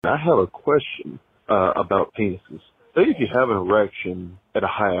I have a question about penises. Say if you have an erection at a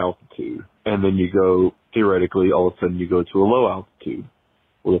high altitude, and then you go, theoretically, all of a sudden you go to a low altitude.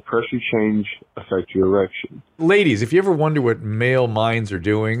 Will the pressure change affect your erection? Ladies, if you ever wonder what male minds are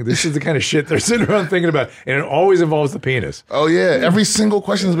doing, this is the kind of shit they're sitting around thinking about, and it always involves the penis. Oh yeah, every single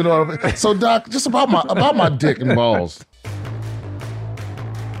question has been on. So Doc, just about my dick and balls.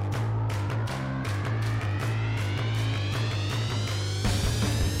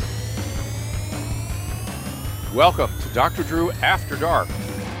 Welcome to Dr. Drew After Dark.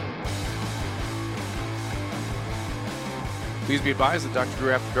 Please be advised that Dr.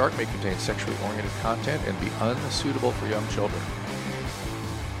 Drew After Dark may contain sexually oriented content and be unsuitable for young children.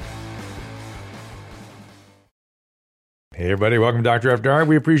 Hey everybody, welcome to Dr. After Dark.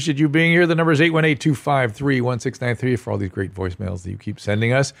 We appreciate you being here. The number is 818-253-1693 for all these great voicemails that you keep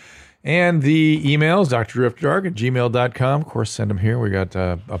sending us. And the emails, drdrafterdark@gmail.com. Of course, send them here. We got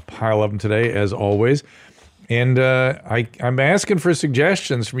a pile of them today, as always. And I'm asking for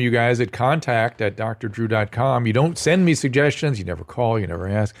suggestions from you guys at contact@drdrew.com. You don't send me suggestions. You never call. You never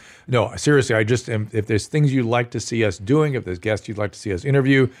ask. No, seriously, I just am, if there's things you'd like to see us doing, if there's guests you'd like to see us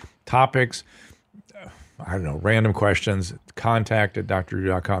interview, topics, I don't know, random questions,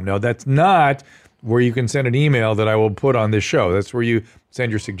 contact@drdrew.com. No, that's not where you can send an email that I will put on this show. That's where you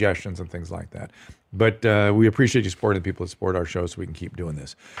send your suggestions and things like that. But we appreciate you supporting the people that support our show so we can keep doing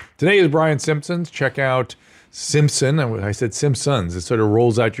this. Today is Brian Simpson's. Check out Simpson. I said Simpsons. It sort of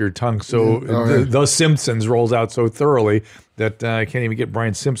rolls out your tongue. So the Simpsons rolls out so thoroughly that I can't even get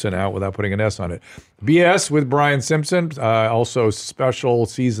Brian Simpson out without putting an S on it. BS with Brian Simpson. Also special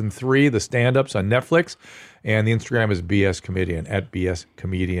season 3, the stand-ups on Netflix. And the Instagram is BS Comedian, @BS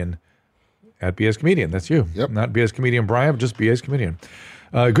Comedian. @BS Comedian. That's you. Yep. Not BS Comedian Brian, but just BS Comedian.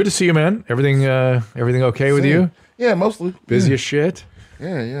 Good to see you, man. Everything okay with you? Yeah, mostly. Busy as shit?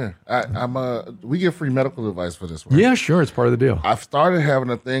 Yeah. We get free medical advice for this one. Yeah, sure. It's part of the deal. I've started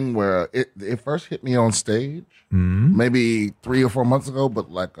having a thing where it first hit me on stage, maybe 3 or 4 months ago, but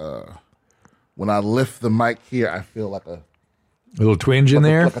like when I lift the mic here, I feel like a little twinge in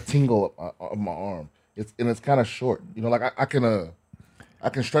there? Like a tingle up my arm. It's kind of short. You know, like I can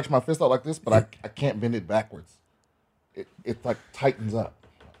stretch my fist out like this, but I can't bend it backwards. It like tightens up.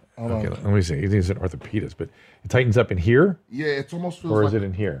 Okay, let me see. He's an orthopedist, but it tightens up in here? Yeah, it almost feels Or like... is it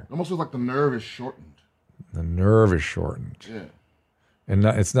in here? It almost feels like the nerve is shortened. The nerve is shortened. Yeah. And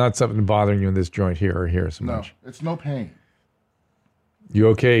it's not something bothering you in this joint here or here so much? No, it's no pain. You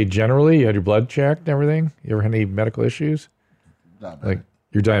okay generally? You had your blood checked and everything? You ever had any medical issues? Diabetic. Like,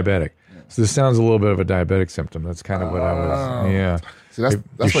 you're diabetic. Yeah. So this sounds a little bit of a diabetic symptom. That's kind of what I was... Yeah. See,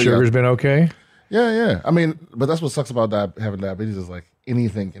 that's your sugar's been okay? Yeah. I mean, but that's what sucks about having diabetes is like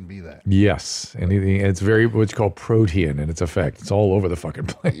anything can be that. Yes, anything. It's very what's called protein and its effect. It's all over the fucking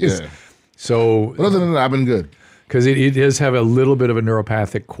place. Yeah. So, but other than that, I've been good because it does have a little bit of a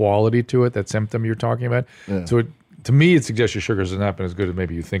neuropathic quality to it. That symptom you're talking about. Yeah. So, to me, it suggests your sugars have not been as good as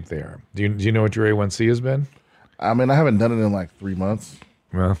maybe you think they are. Do you know what your A1C has been? I mean, I haven't done it in like 3 months.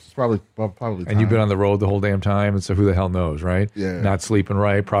 Well, it's probably time. And you've been on the road the whole damn time, and so who the hell knows, right? Yeah. Not sleeping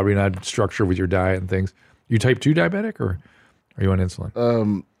right, probably not structured with your diet and things. You type 2 diabetic, or are you on insulin?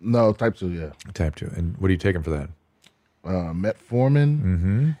 No, type 2, yeah. Type 2. And what are you taking for that?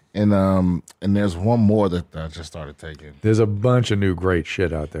 Metformin, and there's one more that I just started taking. There's a bunch of new great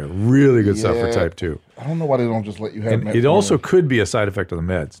shit out there. Really good stuff for type 2. I don't know why they don't just let you have metformin. It also could be a side effect of the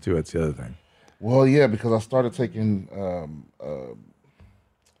meds, too. That's the other thing. Well, yeah, because I started taking...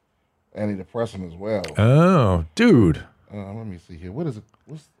 antidepressant as well. Oh, dude. Let me see here. What is it?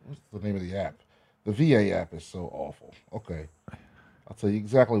 What's the name of the app? The VA app is so awful. Okay. I'll tell you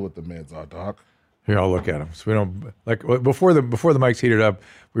exactly what the meds are, Doc. Here, I'll look at them. So we don't like before the mics heated up.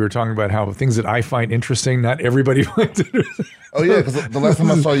 We were talking about how things that I find interesting, not everybody finds interesting. Oh yeah, because the last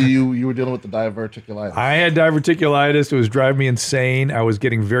time I saw you were dealing with the diverticulitis. I had diverticulitis. It was driving me insane. I was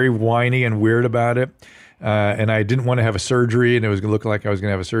getting very whiny and weird about it. And I didn't want to have a surgery, and it was going to look like I was going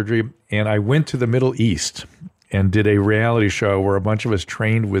to have a surgery. And I went to the Middle East and did a reality show where a bunch of us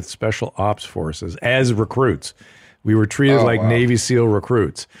trained with special ops forces as recruits. We were treated like Navy SEAL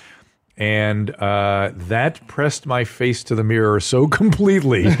recruits. And that pressed my face to the mirror so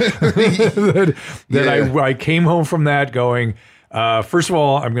completely that I came home from that going, first of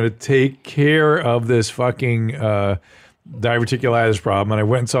all, I'm going to take care of this fucking... diverticulitis problem, and I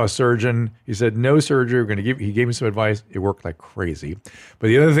went and saw a surgeon. He said no surgery. He gave me some advice. It worked like crazy. But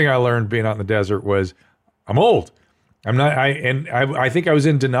the other thing I learned being out in the desert was I'm old. I'm not. I think I was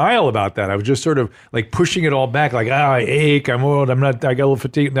in denial about that. I was just sort of like pushing it all back. Like I ache. I'm old. I'm not. I got a little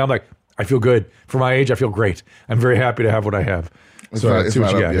fatigue. Now I'm like I feel good for my age. I feel great. I'm very happy to have what I have. It's So not, let's it's see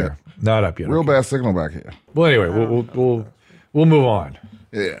what not you up got yet. here. Not up yet. Real okay. bad signal back here. Well, anyway, we'll move on.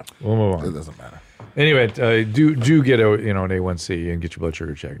 Yeah. We'll move It on. doesn't matter. Anyway, do get an A1C and get your blood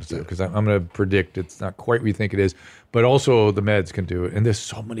sugar checked and stuff because I'm going to predict it's not quite what you think it is, but also the meds can do it. And there's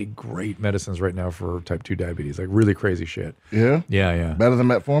so many great medicines right now for type 2 diabetes, like really crazy shit. Yeah? Yeah. Better than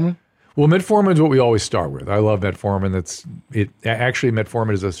metformin? Well, metformin is what we always start with. I love metformin. Actually,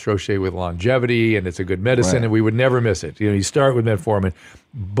 metformin is associated with longevity, and it's a good medicine, Right. and we would never miss it. You start with metformin,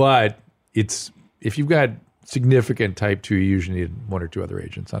 but if you've got significant type 2, you usually need one or two other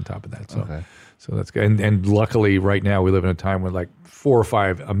agents on top of that. So, Okay. so that's good. And luckily, right now, we live in a time when like 4 or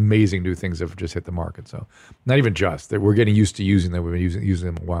 5 amazing new things have just hit the market. So not even just that we're getting used to using them. We've been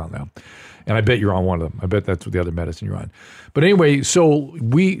using them a while now. And I bet you're on one of them. I bet that's the other medicine you're on. But anyway, so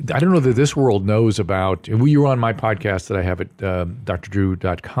I don't know that this world knows about, you're on my podcast that I have at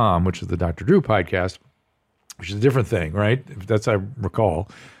drdrew.com, which is the Dr. Drew podcast, which is a different thing, right? If that's, I recall,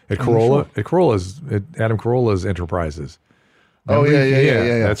 at Corolla, at Adam Carolla's Enterprises. Oh, Remember?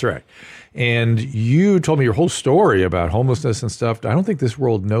 yeah. That's right. And you told me your whole story about homelessness and stuff. I don't think this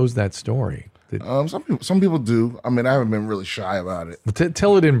world knows that story. Some people do. I mean, I haven't been really shy about it.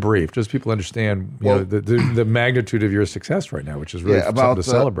 Tell it in brief, just so people understand the magnitude of your success right now, which is really something to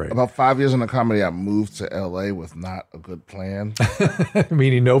celebrate. About 5 years in the comedy, I moved to L.A. with not a good plan.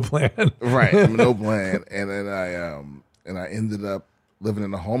 Meaning no plan. Right, no plan. And then I ended up living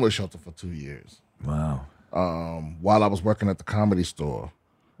in a homeless shelter for 2 years. Wow. While I was working at the Comedy Store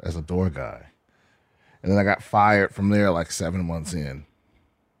as a door guy. And then I got fired from there like 7 months in.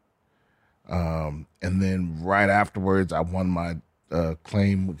 And then right afterwards, I won my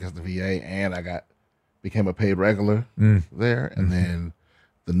claim against the VA, and I became a paid regular there. And then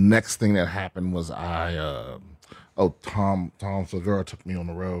the next thing that happened was Tom Segura took me on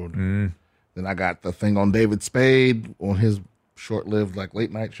the road. Then I got the thing on David Spade on his short-lived like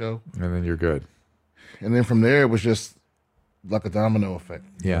late night show. And then you're good. And then from there, it was just like a domino effect.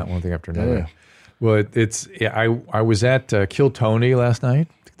 Yeah, one thing after another. Yeah. Well, I was at Kill Tony last night.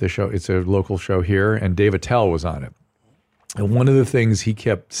 The show, it's a local show here, and Dave Attell was on it. And one of the things he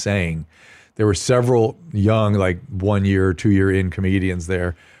kept saying, there were several young, like 1 year, 2 year in comedians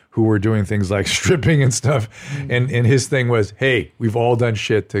there who were doing things like stripping and stuff. And his thing was, hey, we've all done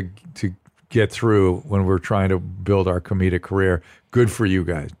shit to get through when we're trying to build our comedic career. Good for you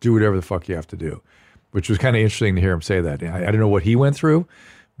guys. Do whatever the fuck you have to do. Which was kind of interesting to hear him say that. I don't know what he went through,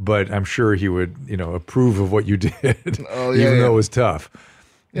 but I'm sure he would, approve of what you did, even though it was tough.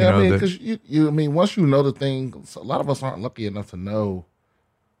 Yeah, I mean, because once you know the thing, a lot of us aren't lucky enough to know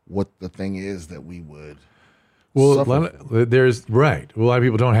what the thing is that we would. Well, a lot of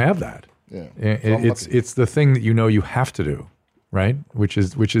people don't have that. Yeah, it's the thing that you have to do, right? Which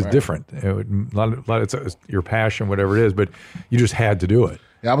is different. A lot it's your passion, whatever it is, but you just had to do it.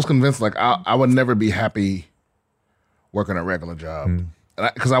 Yeah, I was convinced like I would never be happy working a regular job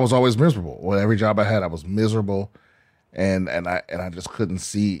because I was always miserable. Well, every job I had, I was miserable. And I just couldn't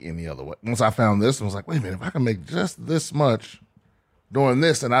see any other way. Once I found this, I was like, wait a minute, if I can make just this much doing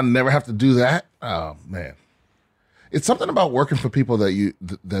this and I never have to do that, oh man. It's something about working for people that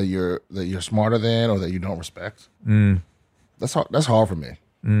you're smarter than or that you don't respect. That's hard for me.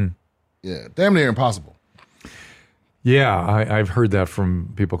 Yeah, damn near impossible. Yeah, I've heard that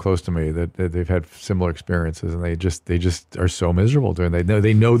from people close to me that they've had similar experiences, and they just are so miserable doing that.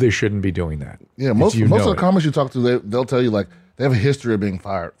 They know they shouldn't be doing that. Yeah, most of the comics you talk to, they'll tell you like they have a history of being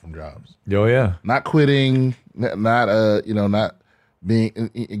fired from jobs. Oh yeah, not quitting, not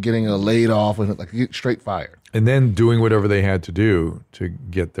getting laid off, and like get straight fired, and then doing whatever they had to do to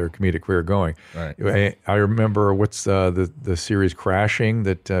get their comedic career going. Right. I remember what's the series Crashing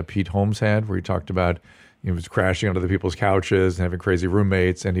that Pete Holmes had, where he talked about. He was crashing onto the people's couches and having crazy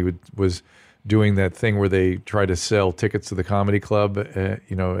roommates, and he was doing that thing where they try to sell tickets to the comedy club.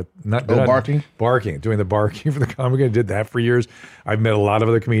 Barking, doing the barking for the comedy. I did that for years. I've met a lot of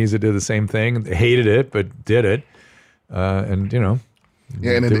other comedians that did the same thing. They hated it, but did it, and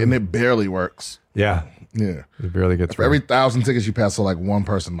it barely works. Yeah, it barely gets. For every 1,000 tickets you pass, so like one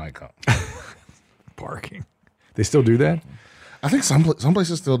person might come. Barking. They still do that? I think some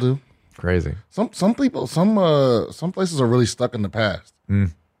places still do. Crazy. Some places are really stuck in the past.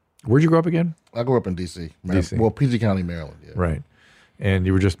 Where'd you grow up again? I grew up in D.C. DC. Well, PG County, Maryland. Yeah. Right. And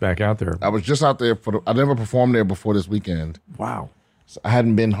you were just back out there. I was just out there I never performed there before this weekend. Wow. So I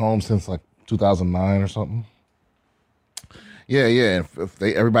hadn't been home since like 2009 or something. Yeah. If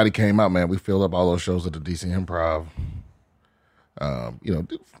everybody came out, man, we filled up all those shows at the DC Improv.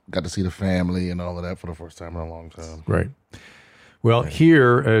 Got to see the family and all of that for the first time in a long time. Right. Well,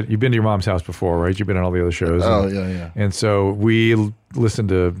 here, you've been to your mom's house before, right? You've been on all the other shows. Oh, yeah. And so we listen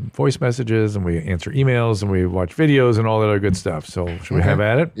to voice messages and we answer emails and we watch videos and all that other good stuff. So should we have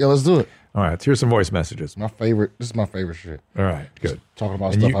at it? Yeah, let's do it. All right, here's some voice messages. This is my favorite shit. All right, good. Talking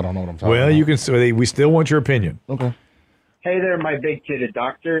about stuff I don't know what I'm talking about. Well, you can. So we still want your opinion. Okay. Hey there, my big titted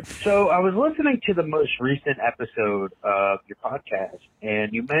doctor. So I was listening to the most recent episode of your podcast,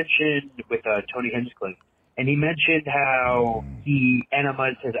 and you mentioned with Tony Hinchcliffe, and he mentioned how he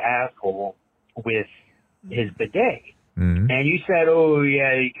enemas his asshole with his bidet. Mm-hmm. And you said, oh,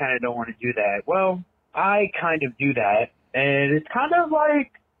 yeah, you kind of don't want to do that. Well, I kind of do that, and it's kind of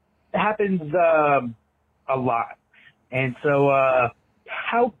like happens a lot. And so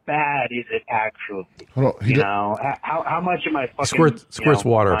how bad is it actually? Hold on, you know, how much am I fucking squirts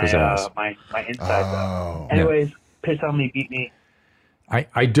water up his ass? My insides. Anyways, piss on me, beat me.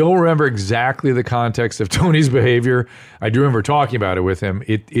 I don't remember exactly the context of Tony's behavior. I do remember talking about it with him.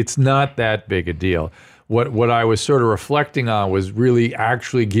 It's not that big a deal. What I was sort of reflecting on was really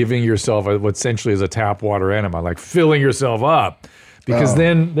actually giving yourself what essentially is a tap water enema, like filling yourself up, because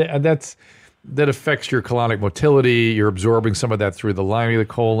then that affects your colonic motility. You're absorbing some of that through the lining of the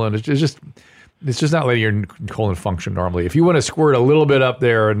colon. It's just not letting your colon function normally. If you want to squirt a little bit up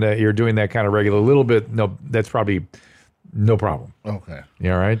there and you're doing that kind of regular, a little bit, no, that's probably no problem. Okay.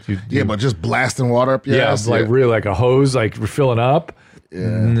 You all right? Yeah, but just blasting water up your ass? Like really like a hose, like filling up? Yeah.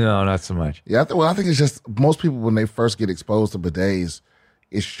 No, not so much. Yeah, I think it's just most people when they first get exposed to bidets,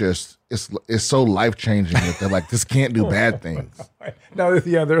 it's so life changing that they're like, this can't do bad things. No,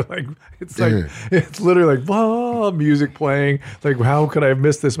 yeah, they're like, it's literally like, whoa, music playing. Like, how could I have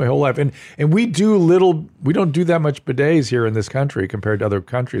missed this my whole life? And we don't do that much bidets here in this country compared to other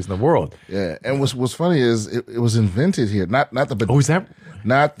countries in the world. Yeah, and what's funny is it was invented here, not the bidet. Oh, is that?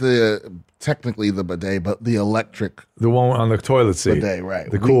 Not technically the bidet, but the electric. The one on the toilet seat. Bidet, right.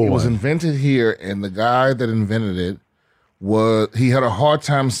 The cool one. It was invented here, and the guy that invented it he had a hard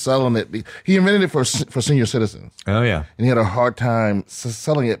time selling it. He invented it for senior citizens. Oh, yeah. And he had a hard time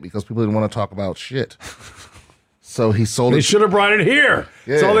selling it because people didn't want to talk about shit. So he sold it. They should have brought it here.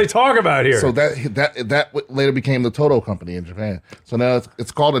 Yeah. That's all they talk about here. So that later became the Toto company in Japan. So now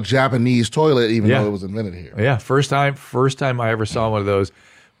it's called a Japanese toilet, even though it was invented here. Yeah, first time I ever saw one of those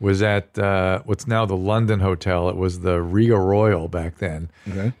was at what's now the London Hotel. It was the Riga Royal back then.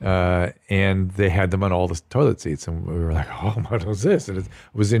 Okay. And they had them on all the toilet seats. And we were like, oh, what was this? And it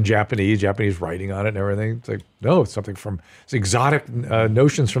was in Japanese writing on it and everything. It's like, no, it's something it's exotic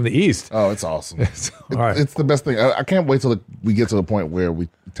notions from the East. Oh, it's awesome. All right. It's the best thing. I can't wait till we get to the point where we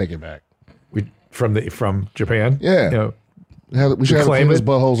take it back. From Japan? Yeah. You know, we should have the cleanest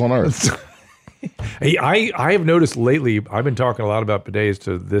buttholes on earth. Hey, I have noticed lately, I've been talking a lot about bidets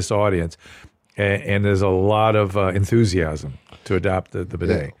to this audience, and there's a lot of enthusiasm to adopt the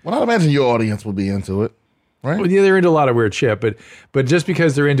bidet. Yeah. Well, I imagine your audience will be into it, right? Well, yeah, they're into a lot of weird shit, but just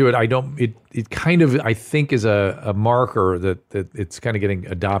because they're into it, it kind of, I think, is a marker that it's kind of getting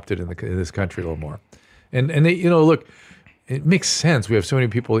adopted in this country a little more. And they, look, it makes sense. We have so many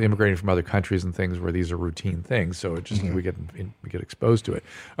people immigrating from other countries and things where these are routine things, so it just we get exposed to it.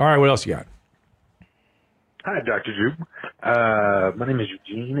 All right, what else you got? Hi, Dr. Drew. My name is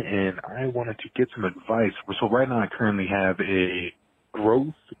Eugene, and I wanted to get some advice. So right now I currently have a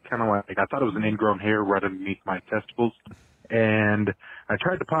growth, kind of like, I thought it was an ingrown hair right underneath my testicles. And I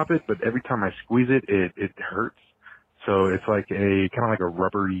tried to pop it, but every time I squeeze it, it hurts. So it's like kind of like a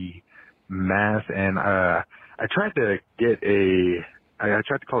rubbery mass. And I tried to I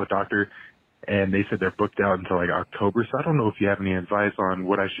tried to call a doctor, and they said they're booked out until like October. So I don't know if you have any advice on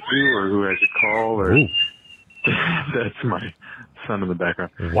what I should do or who I should call or... Ooh. That's my son in the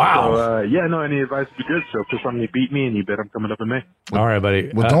background. Wow. So, any advice would be good. So piss on me, beat me, and you bet I'm coming up in May. All right, buddy.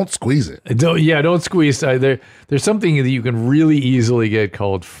 Well, don't squeeze it. Don't squeeze. There's something that you can really easily get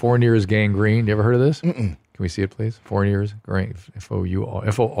called Fournier's gangrene. You ever heard of this? Mm-mm. Can we see it, please? Fournier's gangrene.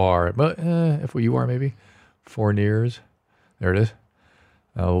 F-O-R. But F-O-U-R maybe. Fournier's. There it is.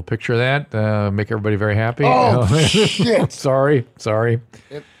 We'll picture that. Make everybody very happy. Oh, shit. Sorry. Sorry.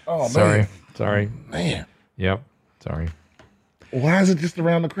 Man. Yep. Sorry. Why is it just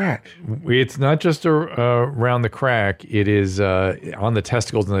around the crack? It's not just around the crack. It is on the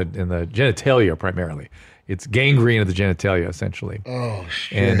testicles and the genitalia primarily. It's gangrene of the genitalia essentially. Oh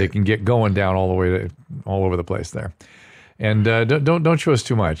shit! And it can get going down all over the place there. And don't show us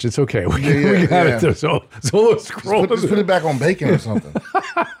too much. It's okay. We got it. There. So scroll. Just put it back on bacon or something.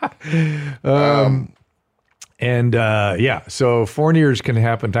 So Fournier's can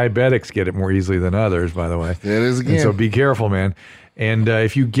happen. Diabetics get it more easily than others, by the way. It is again. And so be careful, man. And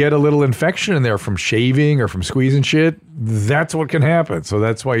if you get a little infection in there from shaving or from squeezing shit, that's what can happen. So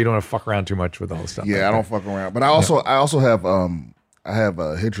that's why you don't have to fuck around too much with all this stuff. Yeah, I don't fuck around. But I also have I have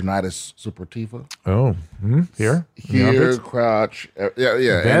hidradenitis suppurativa. Oh, here, Here, crotch.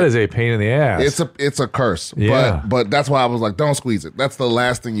 Yeah. That is a pain in the ass. It's a curse. Yeah. But that's why I was like, don't squeeze it. That's the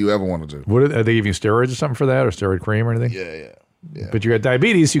last thing you ever want to do. What are they giving you steroids or something for that, or steroid cream or anything? Yeah. But you got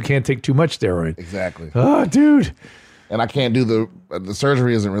diabetes, so you can't take too much steroid. Exactly. Oh, dude. And I can't do the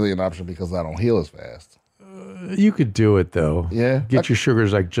surgery isn't really an option because I don't heal as fast. You could do it though. Yeah. Get your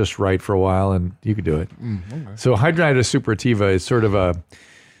sugars like just right for a while, and you could do it. Okay. So hidradenitis suppurativa is sort of a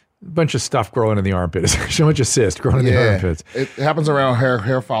bunch of stuff growing in the armpit. It's a bunch of cysts growing in the armpits. It happens around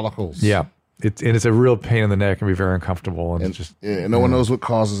hair follicles. Yeah. It's a real pain in the neck and be very uncomfortable. And just no one knows what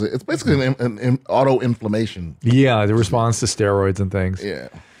causes it. It's basically an auto-inflammation. Yeah, the response to steroids and things. Yeah.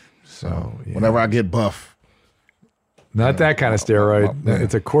 So whenever I get buff. Not that kind of steroid.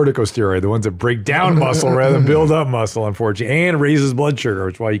 It's a corticosteroid, the ones that break down muscle rather than build up muscle, unfortunately, and raises blood sugar,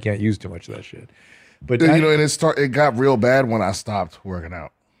 which is why you can't use too much of that shit. But and it got real bad when I stopped working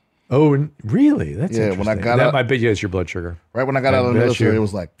out. Oh, really? That's interesting. When I got that might be your blood sugar. Right when I got out of the military, it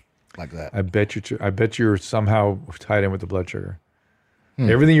was like that. I bet you're somehow tied in with the blood sugar.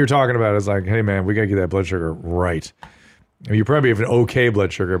 Everything you're talking about is like, hey man, we gotta get that blood sugar right. I mean, you probably have an okay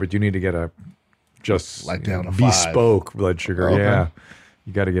blood sugar, but you need to get a just like down to bespoke 5. blood sugar. Okay. Yeah,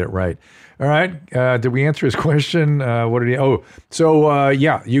 you got to get it right. All right, did we answer his question? What did he? Oh, so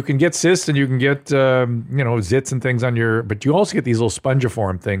yeah, you can get cysts and you can get zits and things on your, but you also get these little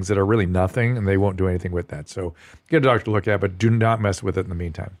spongiform things that are really nothing and they won't do anything with that. So get a doctor to look at, but do not mess with it in the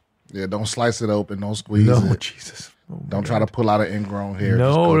meantime. Yeah, don't slice it open, don't squeeze it. No, Jesus. Don't try to pull out an ingrown hair.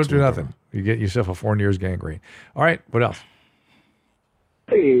 No, don't do nothing. You get yourself a 4 years gangrene. All right, what else?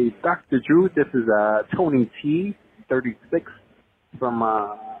 Hey, Dr. Drew, this is Tony T, 36, from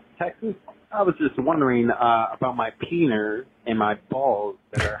Texas. I was just wondering about my peener and my balls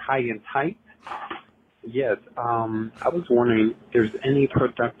that are high and tight. Yes, I was wondering if there's any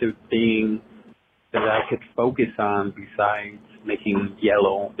productive thing that I could focus on besides making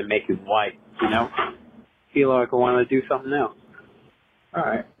yellow and making white, Feel like I want to do something else. All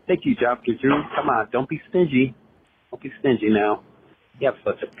right. Thank you, Dr. Drew. Come on, don't be stingy. Don't be stingy now. You have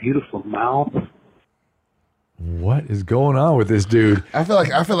such a beautiful mouth. What is going on with this dude? I feel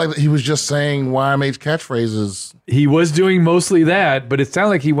like he was just saying YMH catchphrases. He was doing mostly that, but it sounded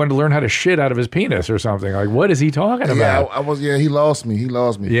like he wanted to learn how to shit out of his penis or something. Like, what is he talking about? He lost me.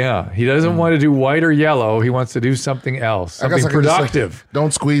 Yeah, he doesn't want to do white or yellow. He wants to do something else, something productive.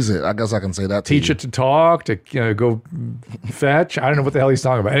 Don't squeeze it. I guess I can say that. Teach it to talk, to go fetch. I don't know what the hell he's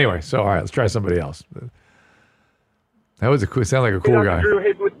talking about. Anyway, so all right, let's try somebody else. That was sounded like a cool guy. Drew,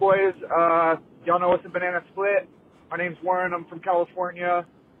 hey, Booth Boys. Y'all know it's a banana split. My name's Warren. I'm from California,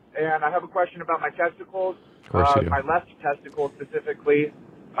 and I have a question about my testicles. Of course you do. My left testicle specifically.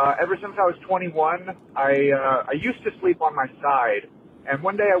 Ever since I was 21, I used to sleep on my side, and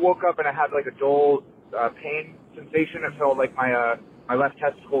one day I woke up and I had like a dull pain sensation. It felt like my left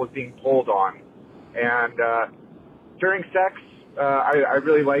testicle was being pulled on, and during sex, I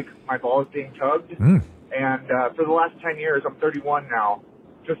really like my balls being tugged. And for the last 10 years, I'm 31 now.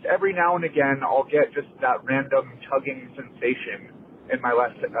 Just every now and again, I'll get just that random tugging sensation in my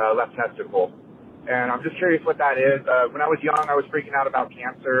left testicle. And I'm just curious what that is. When I was young, I was freaking out about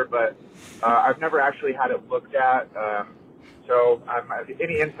cancer, but I've never actually had it looked at. So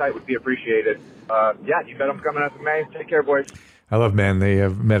any insight would be appreciated. Yeah, you bet I'm coming up in May. Take care, boys. I love men. They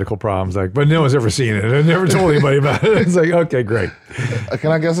have medical problems, but no one's ever seen it. I've never told anybody about it. It's like, okay, great.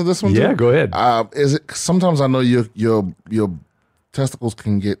 Can I guess at this one? Yeah, too? go ahead. Is it? Sometimes I know your testicles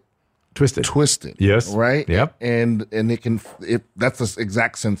can get twisted. Yes. Right. Yep. And it can. That's the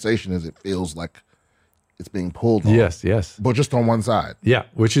exact sensation as it feels like it's being pulled on. Yes. But just on one side. Yeah,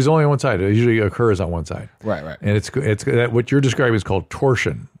 which is only on one side. It usually occurs on one side. Right. And it's what you're describing is called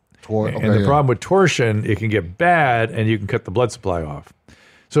torsion. And the problem with torsion, it can get bad, and you can cut the blood supply off.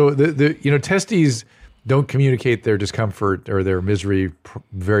 So the testes don't communicate their discomfort or their misery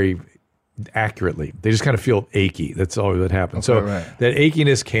very accurately. They just kind of feel achy. That's all that happens. That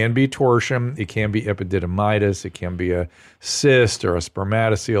achiness can be torsion. It can be epididymitis. It can be a cyst or a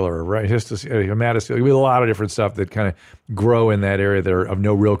spermatocele or a hematocele. It can be a lot of different stuff that kind of grow in that area that are of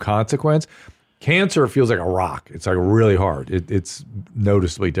no real consequence. Cancer feels like a rock. It's like really hard. It's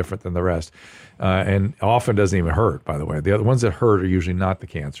noticeably different than the rest. And often doesn't even hurt, by the way. The other ones that hurt are usually not the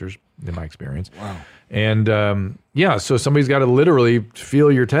cancers, in my experience. Wow. And so somebody's got to literally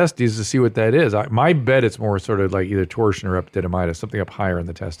feel your testes to see what that is. My bet it's more sort of like either torsion or epididymitis, something up higher in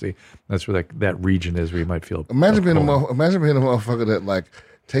the testes. That's where that region is where you might feel. Imagine being a motherfucker that like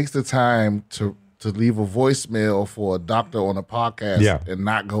takes the time to leave a voicemail for a doctor on a podcast and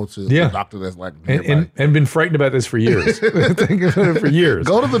not go to the doctor that's like and been frightened about this for years. Thinking about it for years.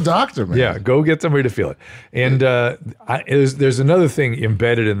 Go to the doctor, man. Yeah, go get somebody to feel it. And there's another thing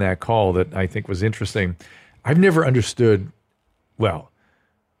embedded in that call that I think was interesting. I've never understood, not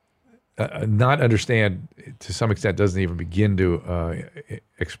understand to some extent doesn't even begin to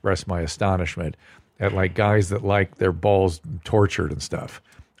express my astonishment at like guys that like their balls tortured and stuff.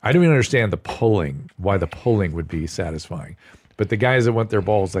 I don't even understand why the pulling would be satisfying. But the guys that want their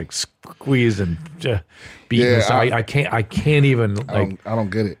balls like squeezed and beaten, I can't even like. I don't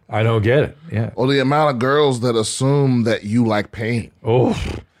get it. I don't get it. Yeah. Or the amount of girls that assume that you like pain. Oh,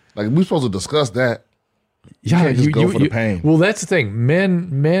 like we're supposed to discuss that. Yeah, you can't just go for the pain. Well, that's the thing.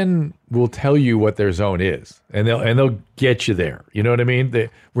 Men will tell you what their zone is, and they'll get you there. You know what I mean?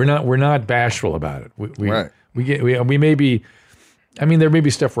 We're not bashful about it. We may be. I mean, there may be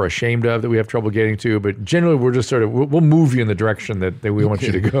stuff we're ashamed of that we have trouble getting to, but generally we're just sort of, we'll move you in the direction that we want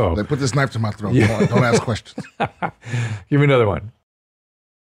you to go. They put this knife to my throat. Yeah. Don't ask questions. Give me another one.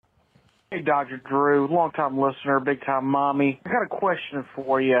 Hey, Dr. Drew, long-time listener, big-time mommy. I got a question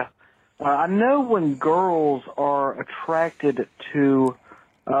for you. I know when girls are attracted to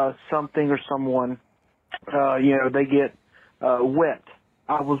something or someone, they get wet.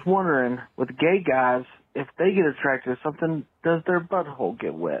 I was wondering, with gay guys, if they get attracted to something, does their butthole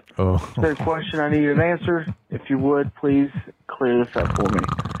get wet? Oh. There's a question I need an answer. If you would, please clear this up for me.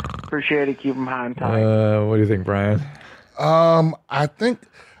 Appreciate it. Keep them high and tight. What do you think, Brian? I think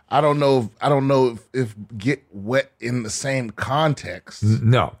I don't know if get wet in the same context.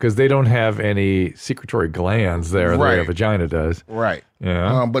 No, because they don't have any secretory glands there the way a vagina does. Right.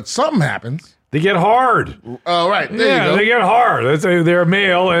 Yeah. But something happens. They get hard. Oh, right. There you go. They get hard. They're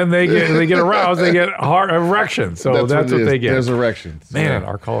male and they get aroused. They get hard erections. So that's what they get. There's erections. Man,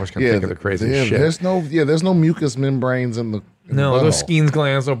 our callers can think of the craziest shit. There's no mucous membranes in the no Skene's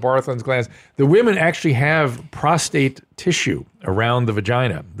glands, no Bartholin's glands. The women actually have prostate tissue around the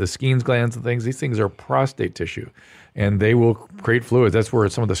vagina. The Skene's glands and things. These things are prostate tissue, and they will create fluids. That's where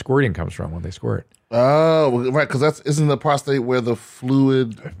some of the squirting comes from when they squirt. Oh, right, because isn't the prostate where the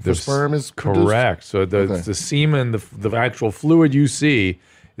fluid for sperm is produced? Correct. So the semen, the actual fluid you see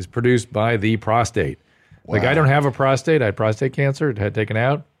is produced by the prostate. Wow. Like I don't have a prostate. I had prostate cancer. It had taken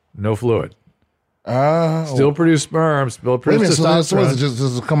out. No fluid. Still produce sperm. Still produce testosterone. So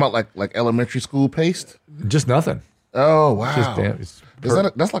does it come out like elementary school paste? Just nothing. Oh, wow.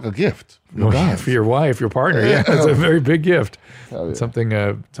 That's like a gift. For your wife, your partner. Yeah, it's a very big gift. Yeah. Something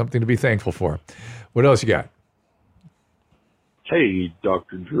to be thankful for. What else you got? Hey,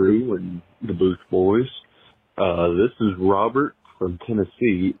 Dr. Drew and the Booth Boys. This is Robert from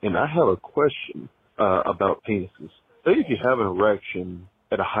Tennessee, and I have a question about penises. Say if you have an erection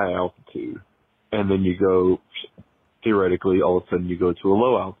at a high altitude, and then you go, theoretically, all of a sudden you go to a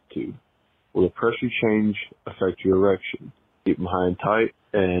low altitude. Will the pressure change affect your erection? Keep them high and tight,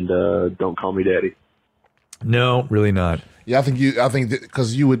 and don't call me daddy. No, really not. Yeah, I think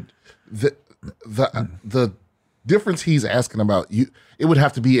because you would the difference he's asking about, it would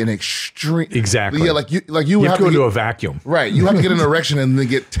have to be an extreme. Exactly. Yeah, you would have to go to a vacuum. Right. You have to get an erection and then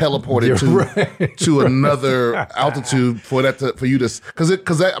get teleported to another altitude for you to because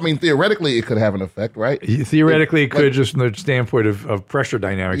theoretically it could have an effect, right? Theoretically, it could just from the standpoint of pressure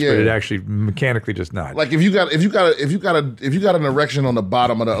dynamics, but it actually mechanically just not. Like if you got an erection on the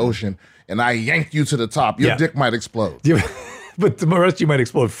bottom of the ocean and I yank you to the top, your dick might explode. But the rest of you might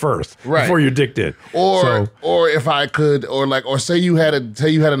explode first before your dick did. Or if I could, or say you had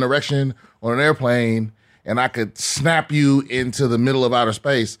an erection on an airplane and I could snap you into the middle of outer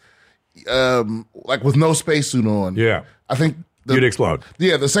space, like with no spacesuit on. Yeah, I think you'd explode.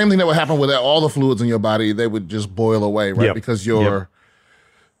 Yeah, the same thing that would happen with all the fluids in your body. They would just boil away, right? Because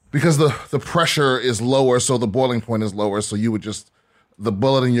because the pressure is lower, so the boiling point is lower. So you would just. The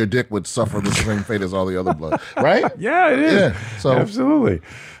bullet in your dick would suffer the same fate as all the other blood, right? Yeah, it is. Yeah, so absolutely.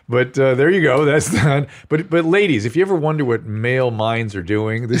 But there you go. That's not. But ladies, if you ever wonder what male minds are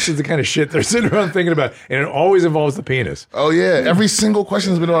doing, this is the kind of shit they're sitting around thinking about, and it always involves the penis. Oh yeah, every single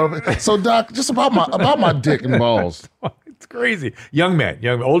question has been on. So Doc, just about my dick and balls. It's crazy.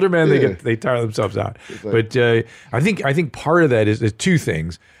 Older men, they tire themselves out. But I think part of that is two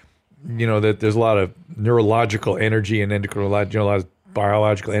things. that there's a lot of neurological energy and a lot of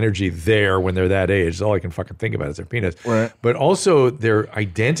biological energy there when they're that age. It's all I can fucking think about is their penis. Right. But also their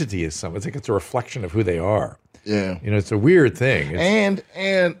identity is something. It's like it's a reflection of who they are. Yeah. It's a weird thing. And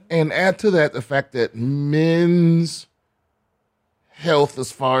add to that the fact that men's health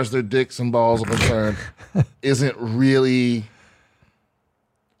as far as their dicks and balls are concerned isn't really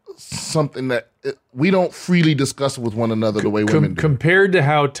something that we don't freely discuss with one another the way women do. Compared to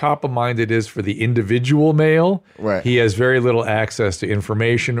how top of mind it is for the individual male, right. He has very little access to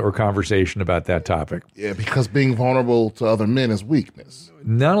information or conversation about that topic. Yeah, because being vulnerable to other men is weakness.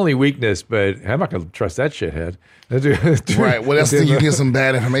 Not only weakness, but I'm not going to trust that shithead. Right. Well, that's the thing. You get some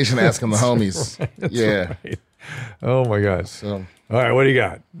bad information asking the homies. Right, yeah. Right. Oh, my God. So, all right, what do you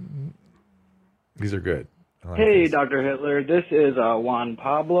got? These are good. Hey, Dr. Hitler. This is Juan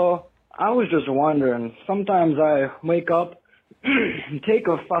Pablo. I was just wondering, sometimes I wake up and take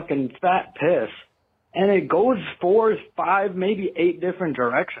a fucking fat piss, and it goes 4, 5, maybe 8 different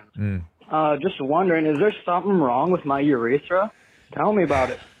directions. Just wondering, is there something wrong with my urethra? Tell me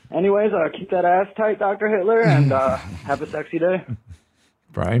about it. Anyways, keep that ass tight, Dr. Hitler, and have a sexy day.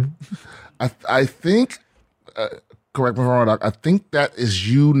 Brian? I think, correct me if I'm wrong, Doc, I think that is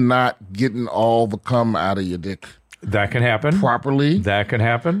you not getting all the cum out of your dick. That can happen. Properly. That can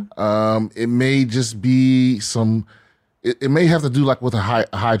happen. It may just be it may have to do like with a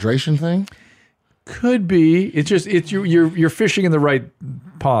hydration thing. Could be. It's you're fishing in the right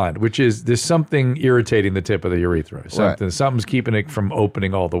pond, which is there's something irritating the tip of the urethra. Something's keeping it from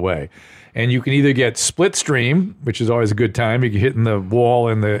opening all the way. And you can either get split stream, which is always a good time. You get hitting the wall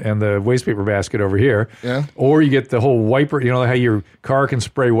and the waste paper basket over here. Yeah. Or you get the whole wiper. You know how your car can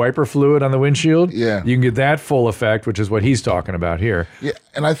spray wiper fluid on the windshield? Yeah. You can get that full effect, which is what he's talking about here. Yeah.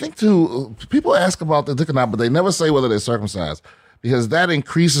 And I think too, people ask about the dick or not, but they never say whether they're circumcised. Because that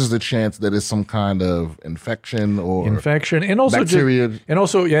increases the chance that it's some kind of infection and also bacteria.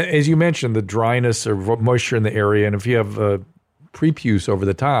 As you mentioned, the dryness or moisture in the area, and if you have prepuce over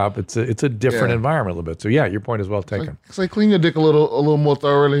the top, it's a different environment a little bit. So yeah, your point is well taken. So clean your dick a little more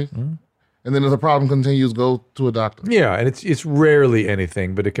thoroughly, and then if the problem continues, go to a doctor. Yeah, and it's rarely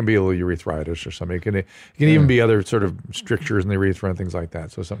anything, but it can be a little urethritis or something. It can even be other sort of strictures in the urethra and things like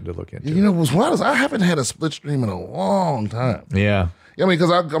that. So something to look into. What's wild is I haven't had a split stream in a long time. Yeah.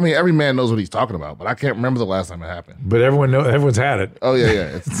 Because every man knows what he's talking about, but I can't remember the last time it happened. But everyone's had it. Oh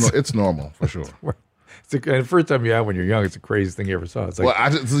yeah. It's normal for sure. And the first time you have when you're young, it's the craziest thing you ever saw. It's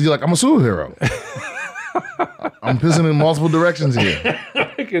like, you're like, I'm a superhero. I'm pissing in multiple directions here.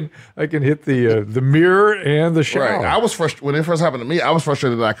 I can hit the mirror and the shower. Right. I was frustrated when it first happened to me. I was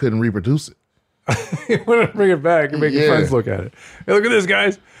frustrated that I couldn't reproduce it. You want to bring it back and make your friends look at it. Hey, look at this,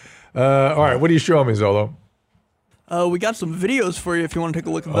 guys. All right, what are you showing me, Zolo? We got some videos for you if you want to take a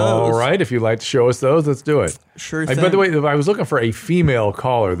look at those. All right, if you'd like to show us those, let's do it. Sure thing. By the way, I was looking for a female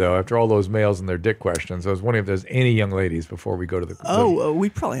caller, though, after all those males and their dick questions. I was wondering if there's any young ladies before we go to the... we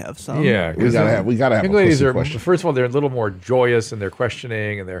probably have some. Yeah. We gotta have young ladies are, first of all, they're a little more joyous in their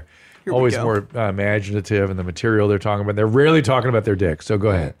questioning, and they're always more imaginative in the material they're talking about. They're rarely talking about their dick, so go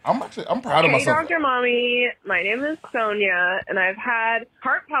ahead. I'm proud of myself. Hey, Dr. Mommy. My name is Sonia, and I've had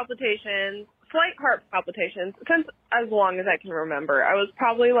heart palpitations, slight heart palpitations, since as long as I can remember. I was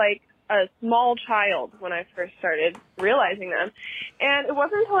probably like a small child when I first started realizing them. And it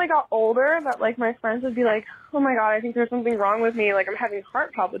wasn't until I got older that like my friends would be like, oh my God, I think there's something wrong with me. Like I'm having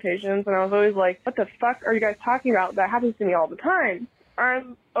heart palpitations. And I was always like, what the fuck are you guys talking about? That happens to me all the time. I've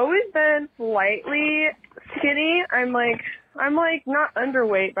always been slightly skinny. I'm like not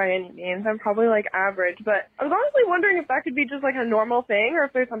underweight by any means. I'm probably like average, but I was honestly wondering if that could be just like a normal thing or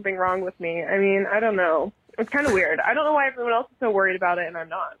if there's something wrong with me. I mean, I don't know. It's kind of weird. I don't know why everyone else is so worried about it and I'm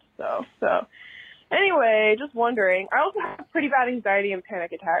not. So anyway, just wondering. I also have pretty bad anxiety and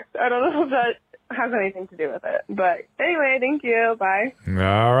panic attacks. I don't know if that has anything to do with it. But anyway, thank you. Bye.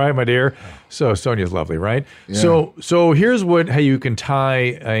 All right, my dear. So Sonia's lovely, right? Yeah. So here's how you can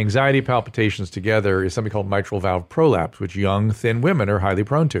tie anxiety palpitations together is something called mitral valve prolapse, which young, thin women are highly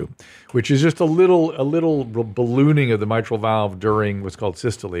prone to, which is just a little ballooning of the mitral valve during what's called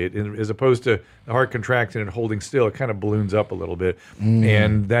systole. As opposed to the heart contracting and holding still, it kind of balloons up a little bit.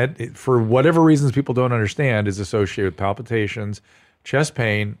 And that, for whatever reasons people don't understand, is associated with palpitations, chest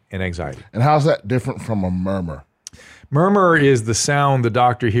pain, and anxiety. And how's that different from a murmur? Murmur is the sound the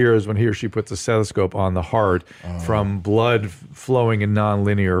doctor hears when he or she puts a stethoscope on the heart from blood flowing in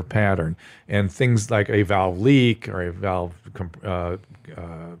non-linear pattern. And things like a valve leak or a valve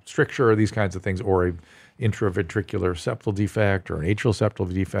stricture, these kinds of things, or a intraventricular septal defect or an atrial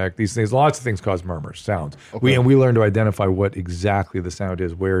septal defect. These things, lots of things cause murmurs, sounds. Okay. We learn to identify what exactly the sound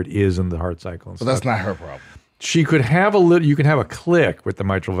is, where it is in the heart cycle. And So stuff. that's not her problem. She could have a little. You can have a click with the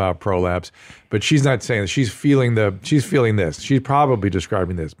mitral valve prolapse, but she's not saying that. She's feeling this. She's probably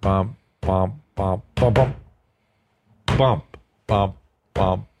describing this: bump, bump, bump, bump, bump, bump, bump,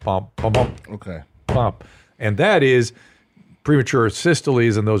 bump, bump, bump, bump. Okay. Bump, and that is premature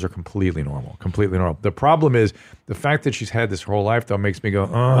systoles, and those are completely normal. Completely normal. The problem is the fact that she's had this her whole life, though, makes me go,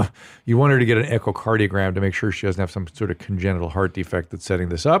 ugh. You want her to get an echocardiogram to make sure she doesn't have some sort of congenital heart defect that's setting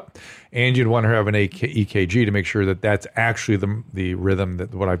this up, and you'd want her to have an EKG to make sure that that's actually the rhythm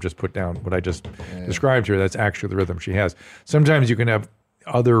that what I've just put down, what I just described here. That's actually the rhythm she has. Sometimes you can have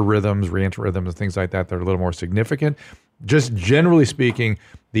other rhythms, reentrant rhythms, and things like that that are a little more significant. Just generally speaking,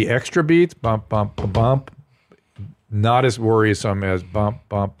 the extra beats, bump, bump, bump, bump, not as worrisome as bump,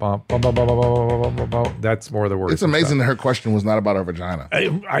 bump, bump, bump, bump, bump, bump, bump, bump, bump. That's more the worrisome. It's amazing stuff. that her question was not about her vagina.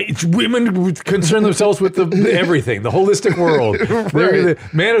 It's women concern themselves with everything, the holistic world. Right.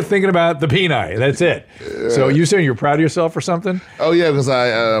 Men are thinking about the peni. That's it. So you saying you're proud of yourself or something? Oh yeah, because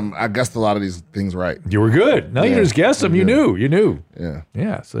I guessed a lot of these things right. You were good. No, you just guessed them. You knew. You knew. Yeah.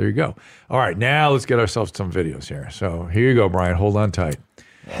 Yeah. So there you go. All right. Now let's get ourselves some videos here. So here you go, Brian. Hold on tight.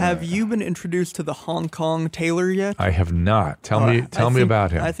 Have you been introduced to the Hong Kong tailor yet? I have not. Tell me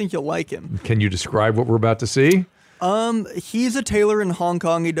about him. I think you'll like him. Can you describe what we're about to see? He's a tailor in Hong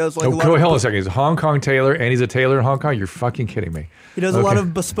Kong. He does like a lot hold of on a second. He's a Hong Kong tailor, and he's a tailor in Hong Kong. You're fucking kidding me. He does a lot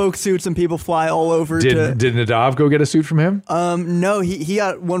of bespoke suits, and people fly all over. Did Nadav go get a suit from him? No, he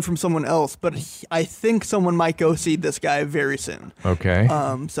got one from someone else, but I think someone might go see this guy very soon. Okay.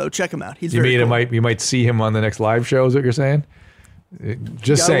 So check him out. He's you very mean cool. you might see him on the next live show? Is what you're saying?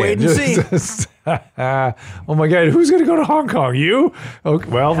 Just saying. Wait and see. Oh my God, who's going to go to Hong Kong? You? Okay,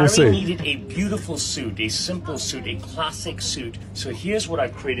 well, we'll see. Harry needed a beautiful suit, a simple suit, a classic suit. So here's what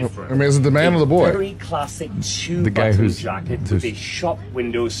I've created for him. I mean, is it the man or the boy? A very classic The guy two-button who's jacket with a shop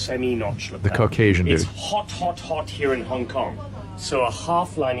window semi-notch lapel. the Caucasian dude. It's hot, hot, hot here in Hong Kong. So a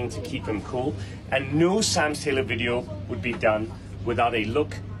half lining to keep him cool. And no Sam's Tailor video would be done without a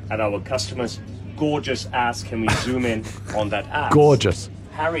look at our customers' gorgeous ass. Can we zoom in on that ass? Gorgeous.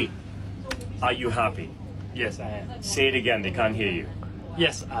 Harry, are you happy? Yes, I am. Say it again, they can't hear you.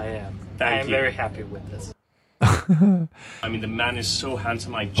 Yes, I am. Thank I am you. very happy with this. I mean, the man is so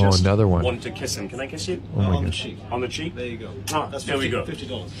handsome, I just another one. want to kiss him. Can I kiss you? Oh my On the God. cheek. On the cheek? There you go. Ah, That's there we go.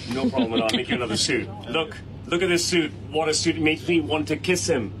 $50. No problem at all. I'll make you another suit. Look at this suit. What a suit. It makes me want to kiss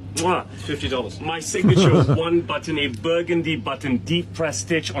him. Mwah. $50. My signature one button, a burgundy button, deep press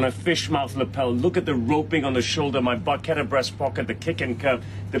stitch on a fish mouth lapel. Look at the roping on the shoulder, my Barchetta breast pocket, the kick and curve,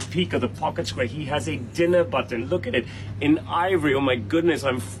 the peak of the pocket square. He has a dinner button. Look at it. In ivory. Oh my goodness,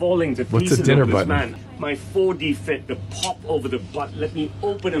 I'm falling to What's a pieces dinner over this button? man. My 4D fit, the pop over the butt. Let me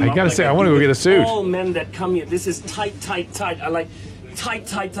open him I up. gotta like say, I do wanna go with get a suit. All men that come here, this is tight, tight, tight. I like tight,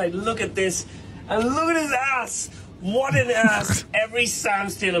 tight, tight. Look at this. And look at his ass. What an ass. Every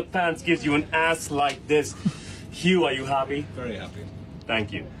Sam's Tailor pants gives you an ass like this. Hugh, are you happy? Very happy.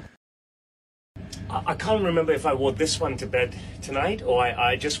 Thank you. I can't remember if I wore this one to bed tonight or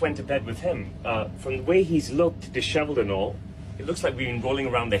I just went to bed with him. From the way he's looked, disheveled and all, it looks like we've been rolling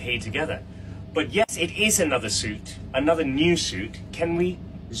around the hay together. But yes, it is another suit, another new suit. Can we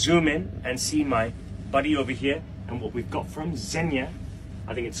zoom in and see my buddy over here and what we've got from Xenia?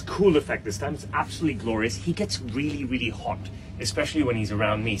 I think it's cool effect this time. It's absolutely glorious. He gets really, really hot, especially when he's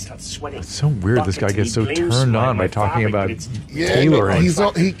around me. He starts sweating. It's so weird. This guy gets so turned on by talking about Yeah, tailoring. he's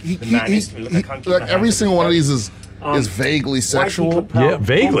all, he like every single one of these is vaguely sexual. Yeah,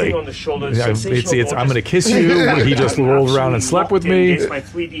 vaguely. On the shoulders, Yeah, sensational it's I'm gorgeous. going to kiss you. He just rolled around and slept with me. It's my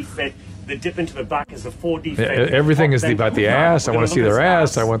 3D fit. The dip into the back is the 4D fit. Everything is about the ass. I want to see their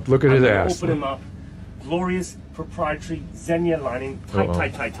ass. I want look at his ass. Open him up. Glorious proprietary Xenia lining.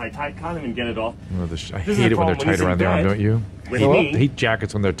 Tight. Can't even get it off. Oh, I This is hate the it when they're problem. tight When around the arm, he's in don't you? bed with me, I hate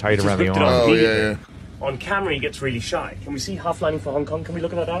jackets when they're tight Just around the hooked it arm. on Oh, video. yeah. On camera, he gets really shy. Can we see half lining for Hong Kong? Can we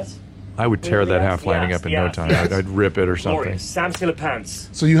look at that ass? I would tear that half lining Yes, up in yes, no time. yes. I'd rip it or something. Glorious. Sam's Tailor pants.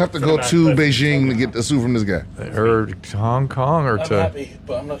 So you have to go to Beijing to get the suit from this guy. Or Hong Kong or I'm to... happy,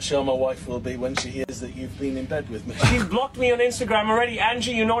 but I'm not sure my wife will be when she hears that you've been in bed with me. She's blocked me on Instagram already.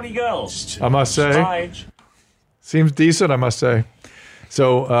 Angie, you naughty girl. I must say. Bye. Seems decent, I must say.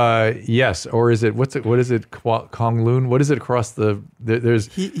 So yes, or is it what is it Kowloon? What is it across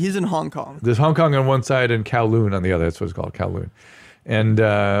there's he's in Hong Kong. There's Hong Kong on one side and Kowloon on the other. That's what it's called, Kowloon. And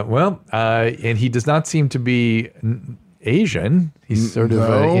and he does not seem to be Asian. He's sort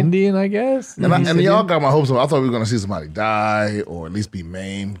of Indian, I guess. And y'all got my hopes up. I thought we were going to see somebody die or at least be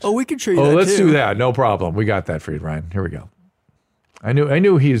maimed. Oh, we could show you that let's too. do that. No problem. We got that for you, Ryan. Here we go. I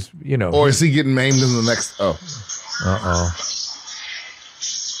knew he's, Or is he getting maimed in the next... Oh. Uh-oh.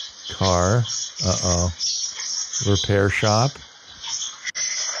 Car. Uh-oh. Repair shop.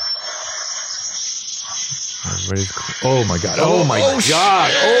 Everybody's... Oh, my God. Oh, my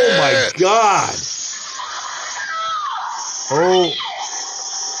God. Oh, my God.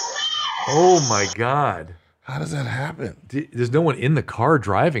 Oh, my God. How does that happen? There's no one in the car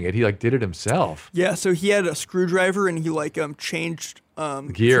driving it. He did it himself. Yeah, so he had a screwdriver and he changed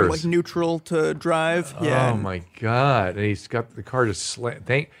gears from neutral to drive. Yeah. Oh my God! And he's got the car just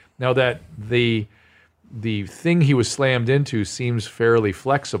slammed. Now that the thing he was slammed into seems fairly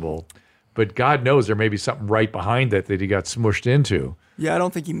flexible, but God knows there may be something right behind it that he got smushed into. Yeah, I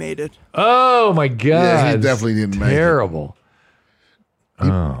don't think he made it. Oh my God! Yeah, he definitely didn't make it. Terrible.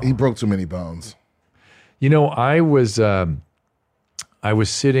 He broke too many bones. I was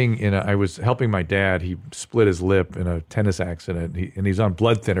sitting I was helping my dad. He split his lip in a tennis accident, and he's on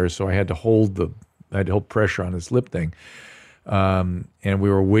blood thinners, so I had to hold pressure on his lip thing. And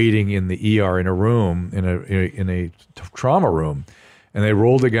we were waiting in the ER in a room, in a trauma room, and they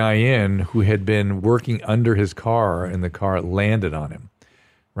rolled a guy in who had been working under his car, and the car landed on him.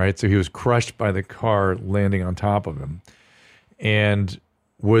 Right, so he was crushed by the car landing on top of him, and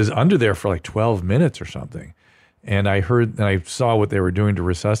was under there for like 12 minutes or something. And I saw what they were doing to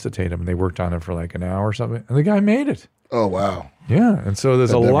resuscitate him, and they worked on him for like an hour or something, and the guy made it. Oh, wow. Yeah, and so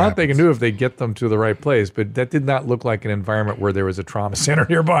there's a lot they can do if they get them to the right place, but that did not look like an environment where there was a trauma center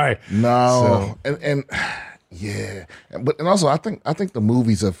nearby. No, and yeah, but also I think the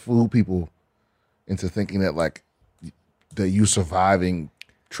movies have fooled people into thinking that that you surviving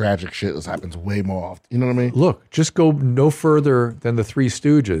tragic shit happens way more often. You know what I mean? Look, just go no further than the Three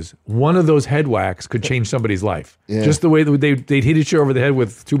Stooges. One of those head whacks could change somebody's life. Yeah. Just the way that they'd hit each other over the head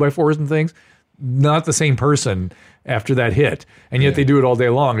with 2x4s and things. Not the same person after that hit. And yet they do it all day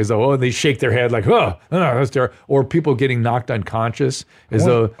long as though, they shake their head like, that's terrible. Or people getting knocked unconscious as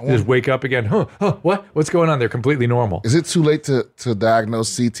though they just wake up again. What? What's going on? They're completely normal. Is it too late to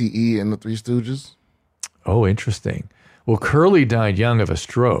diagnose CTE in the Three Stooges? Oh, interesting. Well, Curly died young of a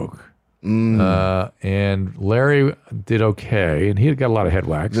stroke, and Larry did okay, and he had got a lot of head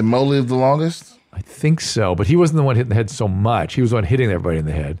whacks. Did Mo live the longest? I think so, but he wasn't the one hitting the head so much. He was the one hitting everybody in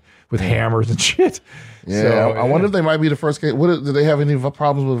the head with hammers and shit. Yeah, so, I wonder if they might be the first case. Did they have any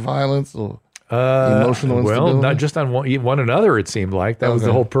problems with violence or emotional instability? Well, not just on one another, it seemed like. That was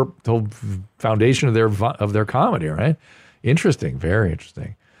the whole foundation of their comedy, right? Interesting, very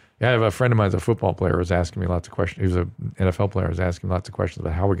interesting. Yeah, I have a friend of mine who's a football player, was asking me lots of questions. He was an NFL player, was asking me lots of questions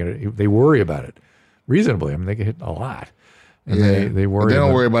about how we're going to. They worry about it reasonably. I mean, they get hit a lot, and they worry. But they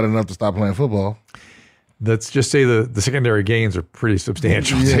don't worry about it enough to stop playing football. Let's just say the secondary gains are pretty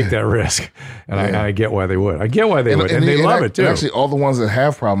substantial. Yeah. Take that risk, and I get why they would. I get why they would, and they love it too. And actually, all the ones that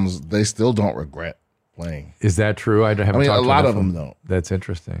have problems, they still don't regret playing. Is that true? I haven't. I mean, talked a to lot enough of them don't. That's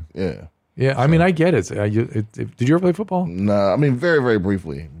interesting. Yeah. Yeah, I mean, I get it. Did you ever play football? No, I mean, very, very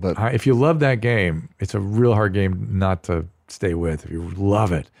briefly. But if you love that game, it's a real hard game not to stay with. If you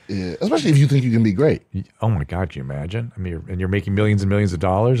love it, yeah, especially if you think you can be great. Oh my God, can you imagine? I mean, you're making millions and millions of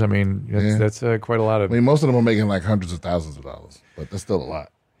dollars. I mean, that's quite a lot of. I mean, most of them are making like hundreds of thousands of dollars, but that's still a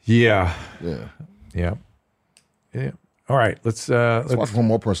lot. Yeah. Yeah. All right, let's watch one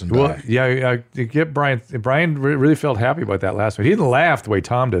more person die. Well, get Brian. Brian really felt happy about that last one. He didn't laugh the way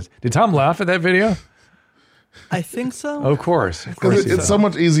Tom does. Did Tom laugh at that video? I think so. Of course. It's so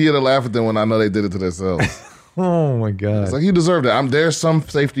much easier to laugh at them when I know they did it to themselves. Oh my God! It's like he deserved it. There's some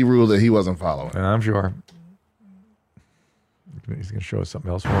safety rule that he wasn't following. I'm sure. He's going to show us something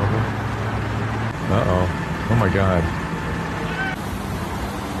else horrible. Oh my God!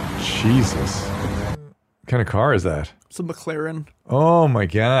 Jesus! What kind of car is that? It's a McLaren. Oh my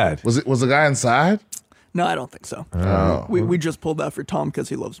God! Was the guy inside? No, I don't think so. Oh. We just pulled that for Tom because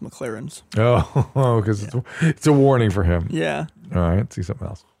he loves McLarens. Because it's a warning for him. Yeah. All right, let's see something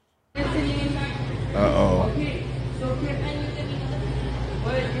else. Uh-oh. Okay, so can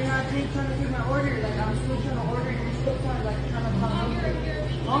but you're not trying to take my order. Like, I'm still trying to order, and you're still trying to pop hungry.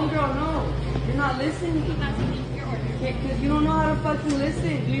 Homegirl, no. You're not listening. Because you don't know how to fucking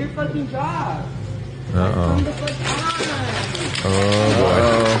listen. Do your fucking job. Come the fuck on.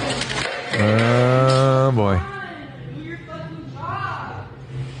 Oh boy. Do your fucking job.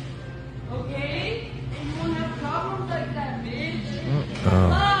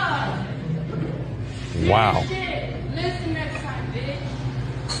 Wow. Listen next time,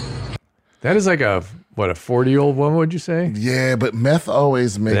 bitch. That is like a 40-year-old woman, would you say? Yeah, but meth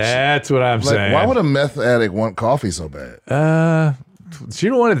always makes. That's what I'm saying. Why would a meth addict want coffee so bad? She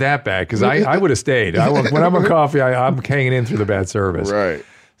don't want it that bad because I would have stayed. When I'm on coffee, I'm hanging in through the bad service. Right.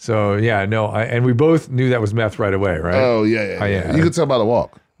 So yeah, no, and we both knew that was meth right away, right? Oh yeah. You could tell by the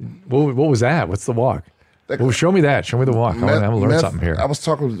walk. What was that? What's the walk? Well, show me that. Show me the walk. I want to learn something here. I was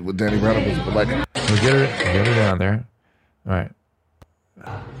talking with Danny Brown, but like, we'll get her down there. All right.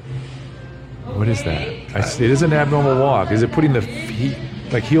 What is that? It is an abnormal walk. Is it putting the feet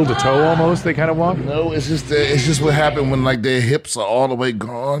like heel to toe almost? They kind of walk. No, it's just what happened when like their hips are all the way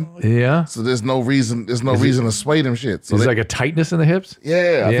gone. Yeah. So there's no reason to sway them shit. So there's like a tightness in the hips.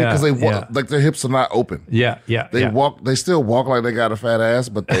 Yeah, I think because they walk like their hips are not open. Yeah. They walk. They still walk like they got a fat ass,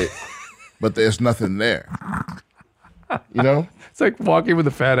 but but there's nothing there. You know, it's like walking with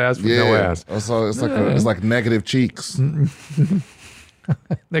a fat ass with no ass. So it's like negative cheeks.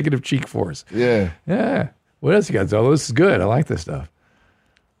 Negative cheek force. Yeah. What else you got, Zolo? This is good. I like this stuff.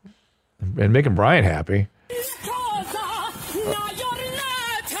 And making Brian happy. You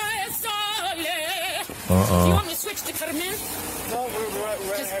want me to switch to Carmen? No, we're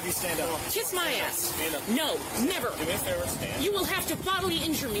going to have you stand up. Kiss my ass. Stand up. No, never. Do me a favor, stand. You will have to bodily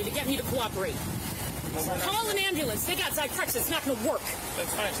injure me to get me to cooperate. Call an ambulance. Take out Zyprexa. It's not going to work.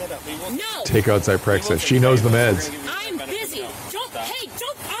 That's fine. Stand up. No. Take out Zyprexa. She knows the meds. I'm busy.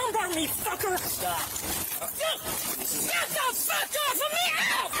 Don't armbar me, fucker. Stop. Get the fuck off of me!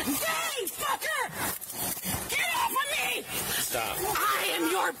 Ow! Dang, fucker! Get off of me! Stop. I am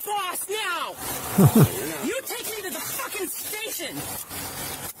your boss now. You take me to the fucking station.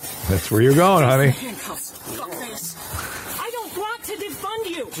 That's where you're going, honey. Handcuffs. Fuck this. I don't want to defund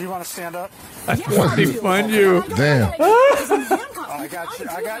you. Do you want to stand up? I want to defund you. Damn. I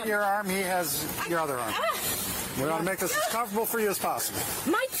got your arm. He has your other arm. We want to make this as comfortable for you as possible.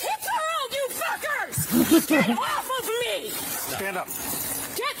 My tits are out, you fuckers! Get off of me! Stand up.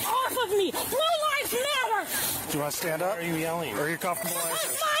 Get off of me! Blue lives matter! Do you want to stand up? Or are you yelling? Or are you comfortable?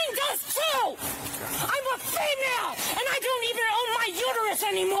 Mine does too! I'm a female, and I don't even own my uterus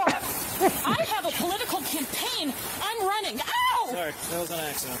anymore! I have a political campaign. I'm running. Ow! Sorry, that was an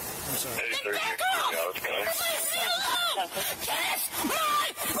accident. I'm sorry. Then back off! Leave me alone! Kiss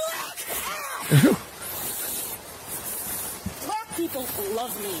my black ass! Black people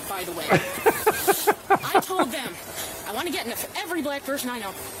love me, by the way. I told them I want to get into every black person I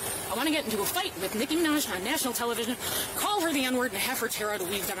know. I want to get into a fight with Nicki Minaj on national television, call her the N-word, and have her tear out a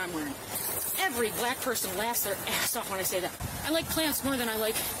weave that I'm wearing. Every black person laughs their ass off when I say that. I like plants more than I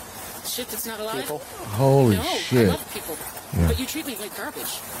like shit that's not alive. People. Holy no, shit. I love people. Yeah. But you treat me like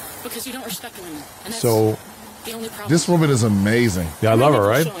garbage because you don't respect women. And that's So the only problem. This woman is amazing. Yeah, I love her,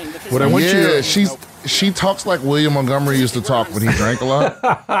 right? What I want you to, she talks like William Montgomery used to talk when he drank a lot.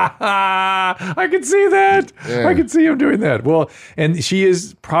 I can see that. Yeah. I can see him doing that. Well, and she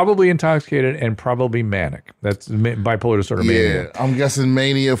is probably intoxicated and probably manic. That's bipolar disorder mania. Yeah, I'm guessing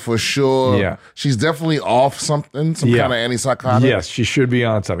mania for sure. Yeah. She's definitely off some kind of antipsychotic. Yes, she should be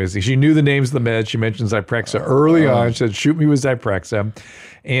on something. She knew the names of the meds. She mentioned Zyprexa early on. She said, shoot me with Zyprexa.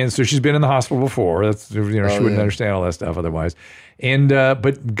 And so she's been in the hospital before. That's she wouldn't understand all that stuff otherwise. And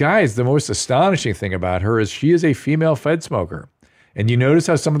but guys, the most astonishing thing about her is she is a female Fed smoker. And you notice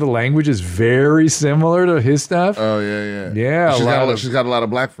how some of the language is very similar to his stuff? Oh, yeah. Yeah. She's got a lot of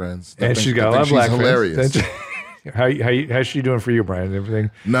black friends. And she's got a lot of black friends. Hilarious. How's she doing for you, Brian? Everything?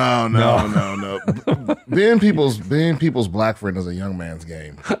 No. being people's black friend is a young man's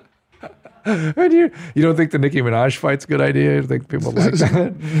game. And you don't think the Nicki Minaj fight's a good idea? You think people like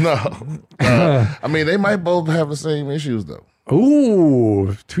that? No. I mean, they might both have the same issues, though.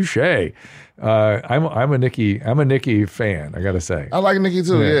 Ooh, touche. I'm a Nicki fan. I gotta say, I like Nicki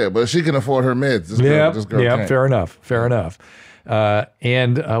too. Yeah, but she can afford her meds. This girl can't. Fair enough.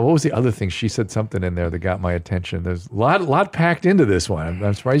 And what was the other thing? She said something in there that got my attention. There's a lot packed into this one.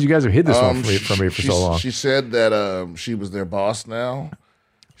 I'm surprised you guys have hid this one from me for so long. She said that she was their boss now.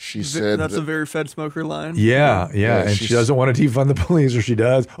 She said that's a very Fed smoker line. Yeah. And she doesn't want to defund the police, or she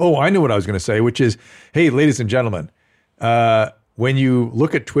does. Oh, I know what I was going to say, which is, hey, ladies and gentlemen, when you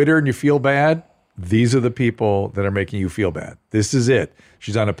look at Twitter and you feel bad, these are the people that are making you feel bad. This is it.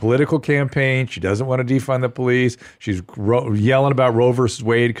 She's on a political campaign. She doesn't want to defund the police. She's yelling about Roe versus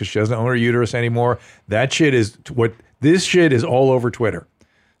Wade because she doesn't own her uterus anymore. This shit is all over Twitter.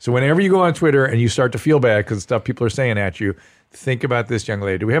 So whenever you go on Twitter and you start to feel bad because stuff people are saying at you, think about this young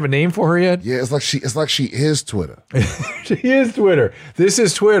lady. Do we have a name for her yet? Yeah, it's like she is Twitter. She is Twitter. This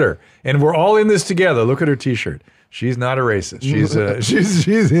is Twitter, and we're all in this together. Look at her T-shirt. She's not a racist.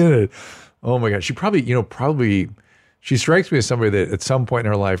 She's in it. Oh my God. She probably, she strikes me as somebody that at some point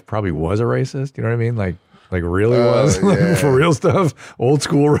in her life probably was a racist. You know what I mean? Like really was yeah. for real stuff. Old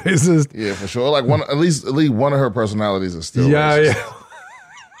school racist. Yeah, for sure. Like at least one of her personalities is still racist. Yeah.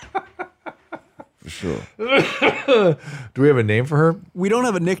 For sure. Do we have a name for her? We don't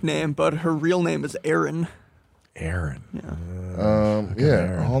have a nickname, but her real name is Erin. Erin.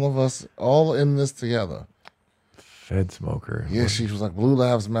 Yeah. All of us, all in this together. Fed smoker. Yeah, she was like, Blue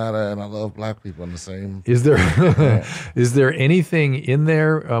Lives Matter, and I love black people in the same. Is there anything in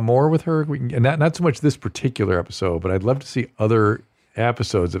there more with her? And not so much this particular episode, but I'd love to see other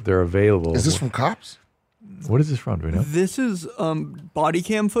episodes if they're available. Is this from Cops? What is this from? Do we know? This is body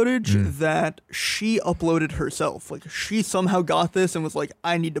cam footage that she uploaded herself. Like, she somehow got this and was like,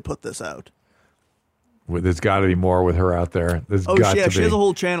 I need to put this out. There's got to be more with her out there. There's Oh, got yeah, to she be. has a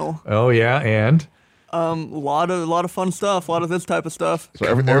whole channel. Oh, yeah, and? A lot of fun stuff, a lot of this type of stuff.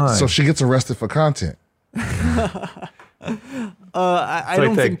 So she gets arrested for content. I It's don't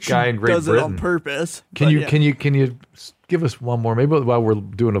like that think she guy in Great does it on Britain. purpose. Can you give us one more? Maybe while we're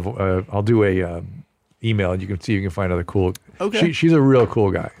doing I'll do a email and you can see if you can find other cool. Okay. She's a real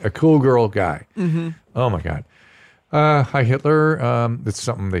cool guy, a cool girl guy. Mhm. Oh my God. Hi Hitler. It's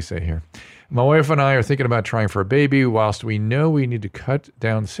something they say here. My wife and I are thinking about trying for a baby. Whilst we know we need to cut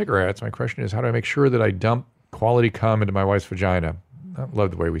down cigarettes, my question is, how do I make sure that I dump quality cum into my wife's vagina? I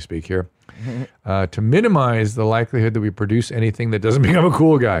love the way we speak here. To minimize the likelihood that we produce anything that doesn't become a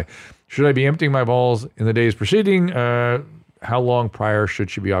cool guy. Should I be emptying my balls in the days preceding? How long prior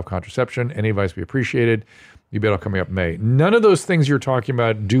should she be off contraception? Any advice be appreciated. You bet all coming up in May. None of those things you're talking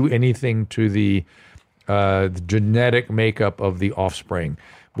about do anything to the genetic makeup of the offspring.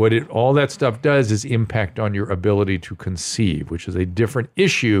 All that stuff does is impact on your ability to conceive, which is a different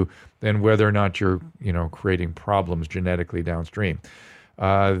issue than whether or not you're, creating problems genetically downstream.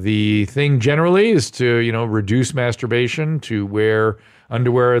 The thing generally is to, reduce masturbation, to wear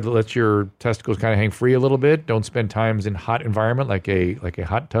underwear that lets your testicles kind of hang free a little bit. Don't spend times in hot environment like a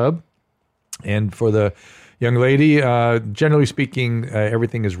hot tub. And for the young lady, generally speaking,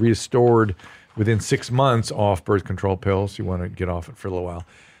 everything is restored within 6 months off birth control pills. You want to get off it for a little while.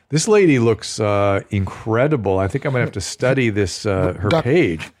 This lady looks incredible. I think I'm going to have to study this her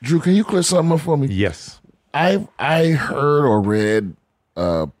page. Drew, can you clear something up for me? Yes. I heard or read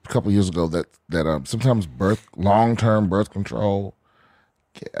a couple years ago that sometimes long-term birth control,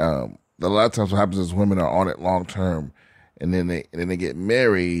 a lot of times what happens is women are on it long-term, and then they get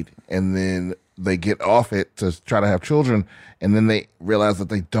married, and then they get off it to try to have children, and then they realize that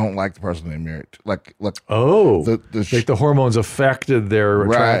they don't like the person they married. Like the hormones affected their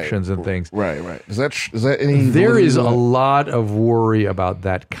attractions and things. Right. Is that any? There is a lot of worry about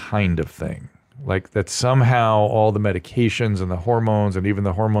that kind of thing. Like that somehow all the medications and the hormones and even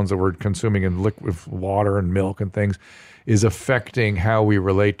the hormones that we're consuming in liquid water and milk and things is affecting how we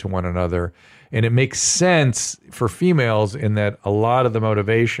relate to one another. And it makes sense for females in that a lot of the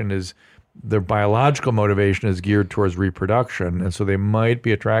motivation is their biological motivation is geared towards reproduction. And so they might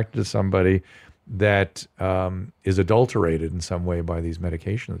be attracted to somebody that is adulterated in some way by these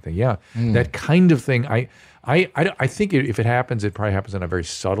medications and things. Yeah, that kind of thing. I think if it happens, it probably happens on a very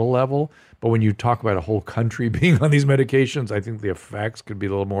subtle level. But when you talk about a whole country being on these medications, I think the effects could be a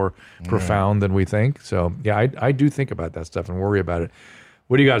little more profound than we think. So yeah, I do think about that stuff and worry about it.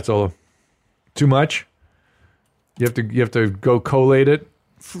 What do you got, Solo? Too much? You have to go collate it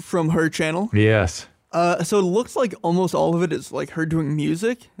from her channel. Yes. So it looks like almost all of it is like her doing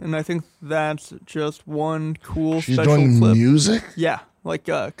music, and I think that's just one cool She's special doing clip. music? Yeah, like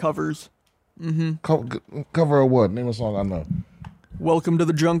covers. Mm-hmm. Cover of what? Name a song I know. Welcome to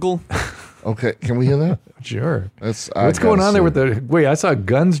the Jungle. Okay, can we hear that? Sure. What's going on there with the... Wait, I saw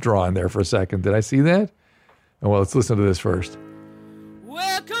guns drawn there for a second. Did I see that? Oh, well, let's listen to this first.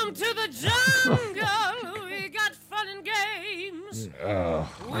 Welcome to the jungle. We got fun and games. We got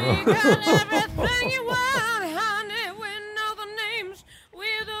everything you want, honey. We know the names.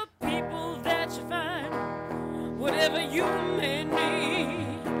 We're the people that you find. Whatever you may need.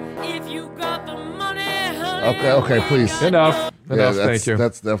 If you got the money, honey. Okay, please. Enough. Thank you.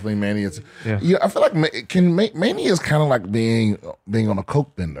 That's definitely mania. Yeah, I feel like mania is kind of like being on a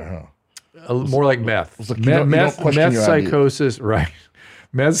coke bender, huh? More like meth. It's like you don't question meth your psychosis, right?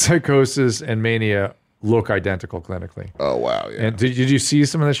 Meth psychosis and mania look identical clinically. Oh wow! Yeah. And did you see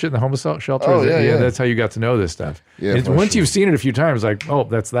some of that shit in the homeless shelter? Oh yeah. That's how you got to know this stuff. Yeah. And once you've seen it a few times, like, oh,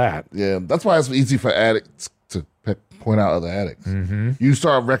 that's that. Yeah, that's why it's easy for addicts to point out other addicts. Mm-hmm. You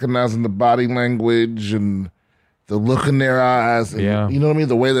start recognizing the body language and the look in their eyes. And, Yeah. You know what I mean?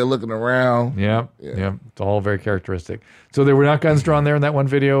 The way they're looking around. Yeah. It's all very characteristic. So there were not guns drawn there in that one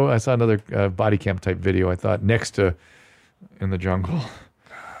video. I saw another body cam type video, I thought, next to in the jungle.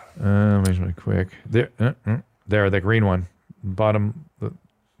 Measurement quick. There, the green one. Bottom,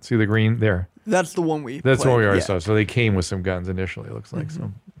 see the green there? That's the one we That's played. what we already Yeah. saw. So they came with some guns initially, it looks like.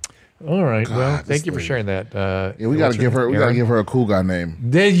 So, all right. Well, thank you for sharing that. Yeah, we gotta give her a cool guy name.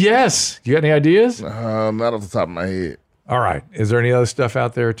 Yes. You got any ideas? Not off the top of my head. All right. Is there any other stuff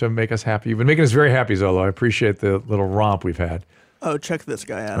out there to make us happy? You've been making us very happy, Zolo. I appreciate the little romp we've had. Oh, check this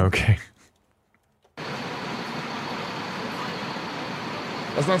guy out. Okay.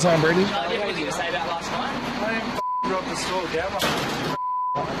 That's not Tom Brady. Do you have anything to say about last night? I didn't rob the store, damn it.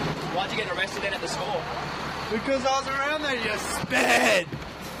 Why'd you get arrested then at the store? Because I was around there, you sped.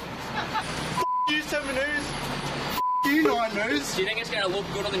 You 7 News. You 9 News. Do you think it's going to look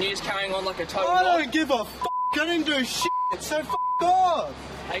good on the news carrying on like a total I knob? don't give a f***. I didn't do shit, so off.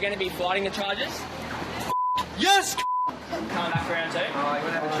 Are you going to be fighting the charges? Yes. Coming back for round two? Oh, you want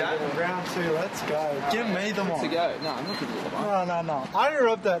to have a chat? Round 2, let's go. Give me them all. To go. No, I'm not giving you the one. No. I didn't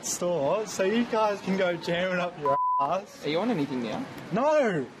rob that store, so you guys can go jamming up your ass. Are you on anything now?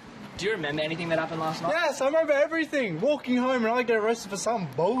 No. Do you remember anything that happened last night? Yes, I remember everything. Walking home and I get arrested for some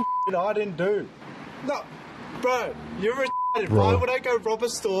bullshit I didn't do. No, bro, you're retarded. Bro. Why would I go rob a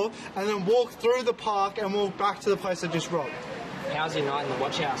store and then walk through the park and walk back to the place I just robbed? How's your night in the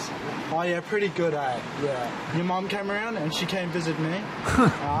watch house? Oh yeah, pretty good, eh? Yeah. Your mum came around and she came visit me.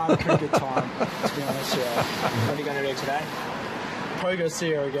 I had a pretty good time, to be honest, yeah. What are you going to do today? Probably go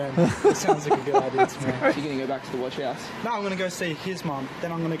see her again. It sounds like a good idea to me. You're going to go back to the watch house? No, I'm going to go see his mum,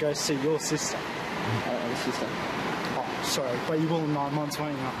 then I'm going to go see your sister. I don't have a sister. Oh, sorry, but you will in 9 months,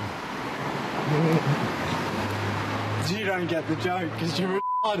 won't you? You don't get the joke because you're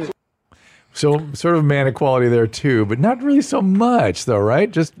retarded. So sort of man equality there too, but not really so much though, right?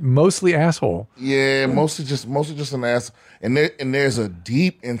 Just mostly asshole. Yeah, mostly just an ass. And there's a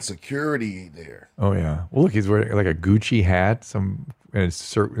deep insecurity there. Oh yeah. Well, look, he's wearing like a Gucci hat.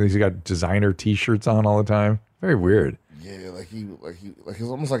 He's got designer T-shirts on all the time. Very weird. Yeah, it's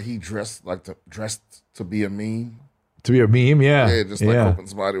almost like he dressed to be a meme. To be a meme, yeah. Yeah, just like hoping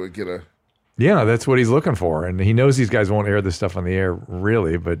somebody would get a. Yeah, that's what he's looking for, and he knows these guys won't air this stuff on the air,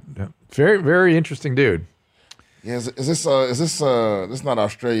 really. But very, very interesting dude. Yeah, is this not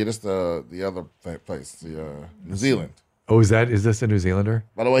Australia? This the other place, New Zealand. Oh, is this a New Zealander?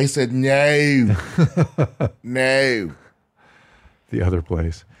 By the way, he said no, no. The other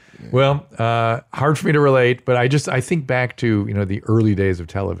place. Yeah. Well, hard for me to relate, but I think back to the early days of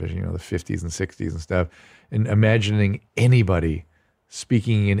television, the 50s and 60s and stuff, and imagining anybody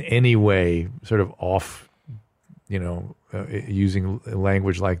speaking in any way, sort of off, using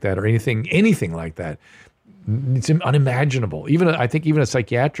language like that or anything like that. It's unimaginable. I think even a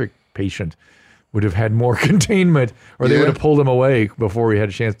psychiatric patient would have had more containment, or they would have pulled him away before we had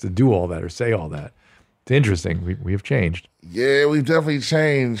a chance to do all that or say all that. It's interesting. We have changed. Yeah, we've definitely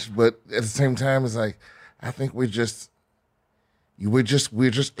changed, but at the same time, it's like I think we're just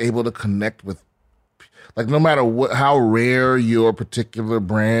able to connect with. Like no matter how rare your particular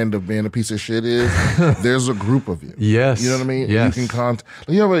brand of being a piece of shit is, there's a group of you. Yes, you know what I mean. Yes. You can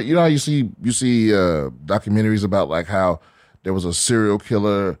you know how you see documentaries about like how there was a serial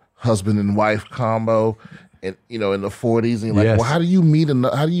killer husband and wife combo, and in the 40s, and you're like, well, how do you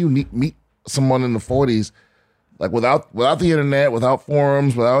meet someone in the 40s, like without the internet, without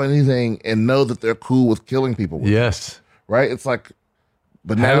forums, without anything, and know that they're cool with killing people? Yes, right. It's like.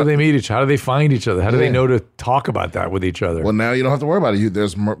 But how do they meet each other? How do they find each other? How do they know to talk about that with each other? Well, now you don't have to worry about it.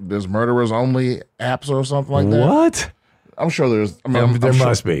 There's murderers only apps or something like that. What? I'm sure there's. There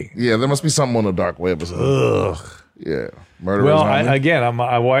must be. Yeah, there must be something on the dark web or something. Ugh. Yeah. Murderers well,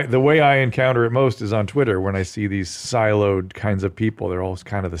 only. the way I encounter it most is on Twitter when I see these siloed kinds of people. They're all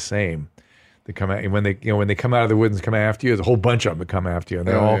kind of the same. They come out when they come out of the woods and come after you. There's a whole bunch of them that come after you, and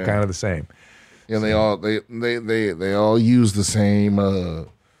they're all kind of the same. Yeah, they all use the same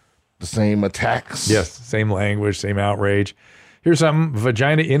attacks. Yes, same language, same outrage. Here's something: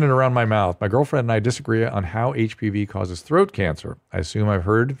 vagina in and around my mouth. My girlfriend and I disagree on how HPV causes throat cancer. I assume I've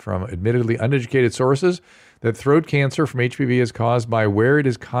heard from admittedly uneducated sources that throat cancer from HPV is caused by where it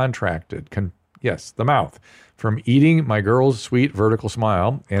is contracted. Yes, the mouth. From eating my girl's sweet vertical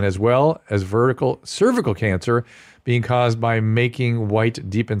smile, and as well as vertical cervical cancer being caused by making white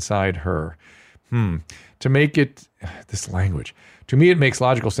deep inside her. To make it, this language, to me, it makes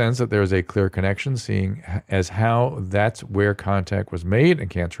logical sense that there is a clear connection, seeing as how that's where contact was made and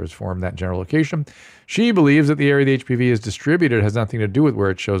cancer is formed that general location. She believes that the area the HPV is distributed has nothing to do with where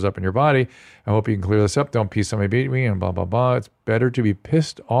it shows up in your body. I hope you can clear this up. Don't pee somebody beat me and blah, blah, blah. It's better to be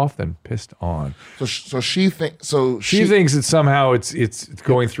pissed off than pissed on. She thinks that somehow it's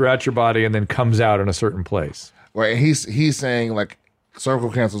going throughout your body and then comes out in a certain place. Right. And he's saying like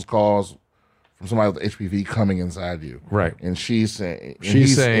cervical cancer is caused from somebody with HPV coming inside you. Right. And he's saying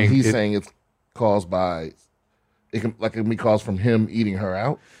it's caused by it can be caused from him eating her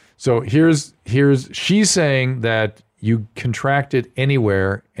out. So she's saying that you contract it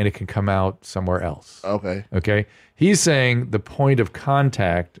anywhere and it can come out somewhere else. Okay. Okay. He's saying the point of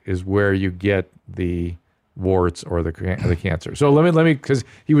contact is where you get the warts or the cancer. So let me because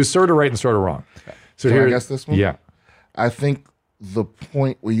he was sort of right and sort of wrong. So Can here, I guess this one? Yeah. I think the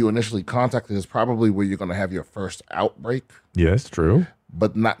point where you initially contacted is probably where you're going to have your first outbreak. Yes, true.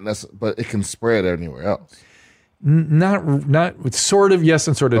 But not necessarily. But it can spread anywhere else. Not sort of yes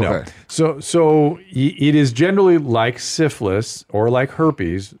and sort of Okay. no. So it is generally like syphilis or like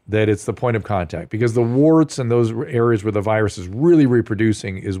herpes that it's the point of contact because the warts and those areas where the virus is really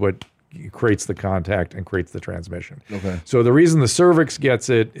reproducing is what creates the contact and creates the transmission. Okay. So the reason the cervix gets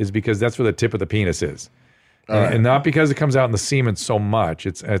it is because that's where the tip of the penis is. And not because it comes out in the semen so much.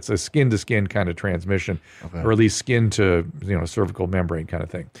 It's a skin to skin kind of transmission, or at least skin to cervical membrane kind of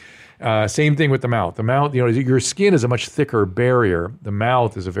thing. Same thing with the mouth. The mouth, your skin is a much thicker barrier. The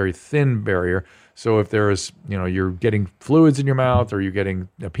mouth is a very thin barrier. So if there's, you're getting fluids in your mouth or you're getting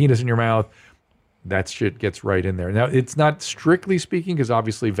a penis in your mouth, that shit gets right in there. Now, it's not strictly speaking because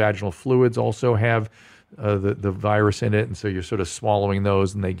obviously vaginal fluids also have the virus in it, and so you're sort of swallowing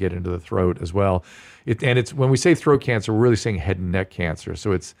those, and they get into the throat as well. It's when we say throat cancer, we're really saying head and neck cancer.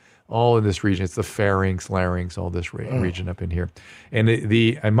 So it's all in this region. It's the pharynx, larynx, all this region up in here. And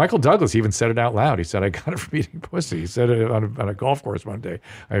and Michael Douglas even said it out loud. He said, "I got it from eating pussy." He said it on a golf course one day.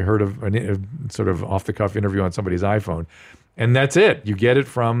 I heard of a sort of off the cuff interview on somebody's iPhone. And that's it. You get it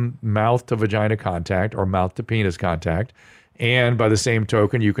from mouth to vagina contact or mouth to penis contact. And by the same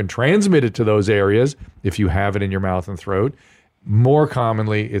token, you can transmit it to those areas if you have it in your mouth and throat. More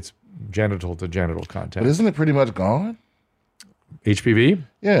commonly, it's genital to genital contact. But isn't it pretty much gone? HPV?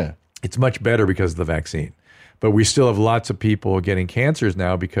 Yeah. It's much better because of the vaccine. But we still have lots of people getting cancers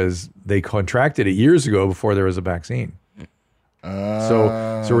now because they contracted it years ago before there was a vaccine.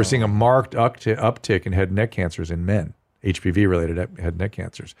 So we're seeing a marked uptick in head and neck cancers in men, HPV-related head and neck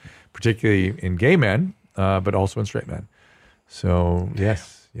cancers, particularly in gay men, but also in straight men. So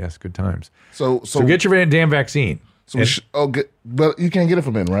yes, good times. So get your damn vaccine. But you can't get it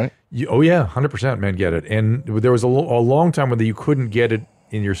for men, right? 100% men get it. And there was a long time when you couldn't get it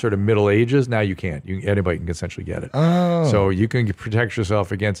in your sort of middle ages. Now you can't. Anybody can essentially get it. Oh. So you can protect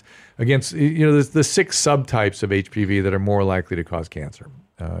yourself against there's the 6 subtypes of HPV that are more likely to cause cancer.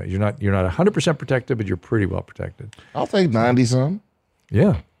 You're not 100% protected, but you're pretty well protected. I'll take 90-some.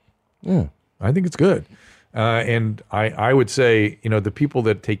 Yeah. Yeah. I think it's good. And I would say, the people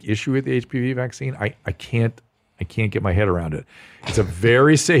that take issue with the HPV vaccine, I can't get my head around it. It's a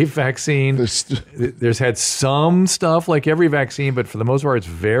very safe vaccine. There's had some stuff like every vaccine, but for the most part, it's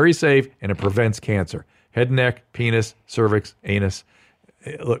very safe and it prevents cancer. Head and neck, penis, cervix, anus.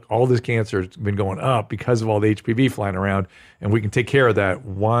 Look, all this cancer has been going up because of all the HPV flying around, and we can take care of that.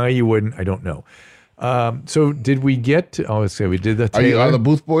 Why you wouldn't, I don't know. So did we get to, let's say we did that. Are the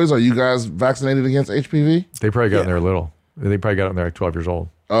Booth Boys, are you guys vaccinated against HPV? They probably got in there little. They probably got in there like 12 years old.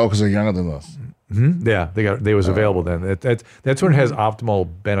 Oh, because they're younger than us. Mm-hmm. Yeah, they was available then. That's when it has optimal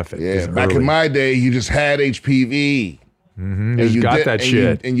benefit. Yeah, back in my day, you just had HPV. Mm-hmm. You got that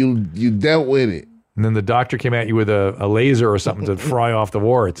shit. And you dealt with it. And then the doctor came at you with a laser or something to fry off the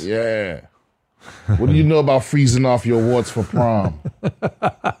warts. Yeah. What do you know about freezing off your warts for prom?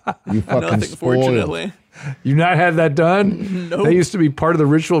 You fucking Nothing, spoiled. fortunately. You not had that done? Nope. That used to be part of the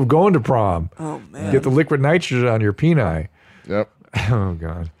ritual of going to prom. Oh, man. Get the liquid nitrogen on your peni. Yep. Oh,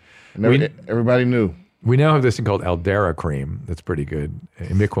 God. And everybody knew. We now have this thing called Aldera cream that's pretty good,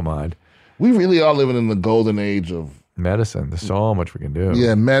 imiquimod. We really are living in the golden age of medicine. There's so much we can do.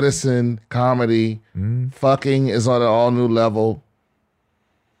 Yeah, medicine, comedy, fucking is on an all new level.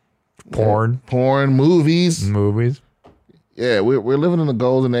 Porn, movies. Yeah, we're living in the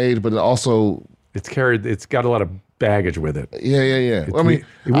golden age, but also it's got a lot of baggage with it. Yeah. I mean,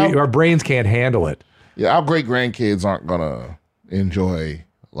 our brains can't handle it. Yeah, our great grandkids aren't gonna enjoy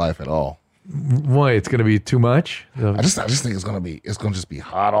life at all. Why? It's gonna be too much. I just think it's gonna just be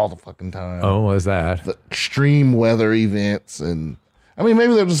hot all the fucking time. Oh, what is that? The extreme weather events and I mean,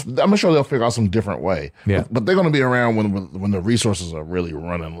 maybe I'm sure they'll figure out some different way. Yeah. But they're going to be around when the resources are really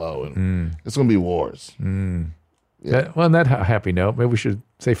running low, and it's going to be wars. Yeah. Well, on that happy note, maybe we should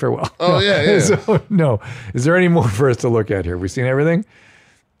say farewell. Oh, yeah. So, no. Is there any more for us to look at here? Have we seen everything?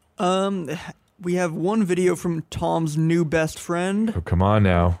 We have one video from Tom's new best friend. Oh, come on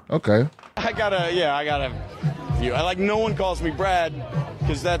now. Okay. I got a view. No one calls me Brad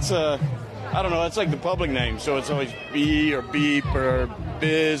because that's I don't know, that's like the public name, so it's always B or Beep or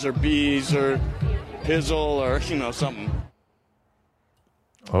Biz or Bees or Pizzle or, something.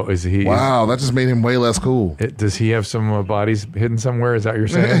 Oh, is he? Wow, that just made him way less cool. Does he have some bodies hidden somewhere? Is that what you're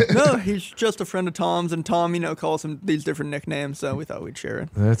saying? No, he's just a friend of Tom's, and Tom, calls him these different nicknames, so we thought we'd share it.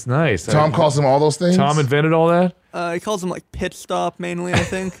 That's nice. Tom calls him all those things? Tom invented all that? He calls him Pit Stop mainly, I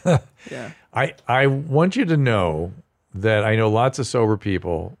think. Yeah. I want you to know that I know lots of sober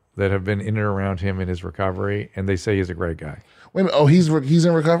people that have been in and around him in his recovery, and they say he's a great guy. Wait a minute. Oh, he's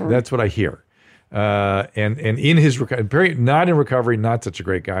in recovery? That's what I hear. And in his recovery, not in recovery, not such a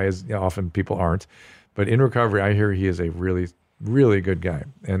great guy, as often people aren't. But in recovery, I hear he is a really, really good guy.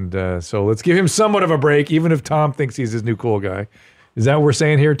 And so let's give him somewhat of a break, even if Tom thinks he's his new cool guy. Is that what we're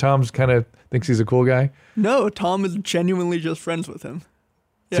saying here? Tom's kind of thinks he's a cool guy? No, Tom is genuinely just friends with him.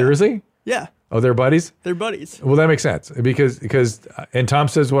 Yeah. Seriously? Yeah. Oh, they're buddies? They're buddies. Well, that makes sense because and Tom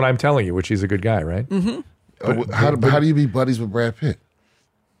says what I'm telling you, which he's a good guy, right? Mm-hmm. How do you be buddies with Brad Pitt?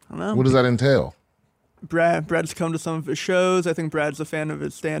 I don't know. What does that entail? Brad's come to some of his shows. I think Brad's a fan of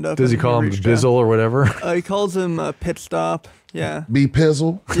his stand-up. Does he call him Bizzle or whatever? He calls him Pit Stop. Yeah. B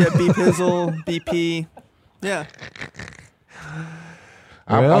Pizzle? Yeah, B Pizzle, BP. Yeah.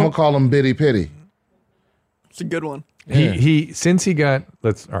 I'm going to call him Bitty Pitty. It's a good one. He since he got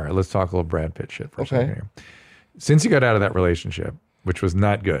let's talk a little Brad Pitt shit for a second here. Since he got out of that relationship, which was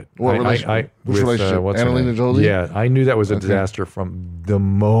not good. What relationship? Which relationship? What's her Annalena name? Jolie? Yeah, I knew that was a disaster from the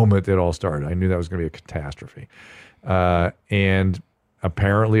moment it all started. I knew that was going to be a catastrophe. And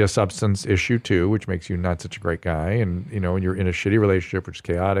apparently a substance issue too, which makes you not such a great guy. And when you're in a shitty relationship, which is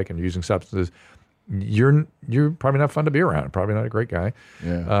chaotic, and you're using substances, you're probably not fun to be around. Probably not a great guy.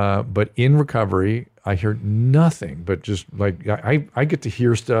 Yeah. But in recovery, I hear nothing but just I get to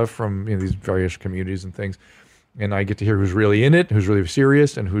hear stuff from these various communities and things, and I get to hear who's really in it, who's really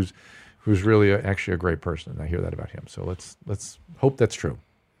serious, and who's really actually a great person. And I hear that about him. So let's hope that's true.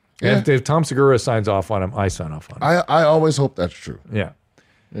 Yeah. And if Tom Segura signs off on him, I sign off on him. I always hope that's true. Yeah.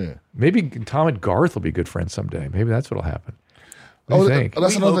 Yeah. Maybe Tom and Garth will be good friends someday. Maybe that's what'll happen. What do you think?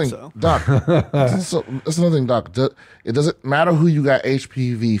 That's another thing, Doc. That's another thing, Doc. It doesn't matter who you got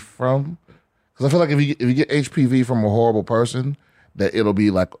HPV from, because I feel like if you get HPV from a horrible person, that it'll be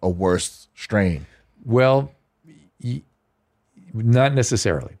like a worse strain. Well, not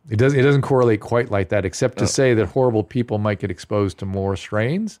necessarily. It doesn't correlate quite like that, except to say that horrible people might get exposed to more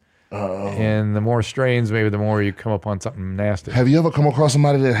strains. And the more strains, maybe the more you come upon something nasty. Have you ever come across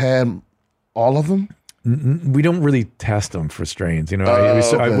somebody that had all of them? We don't really test them for strains.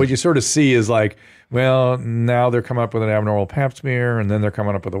 What you sort of see is now they're coming up with an abnormal pap smear, and then they're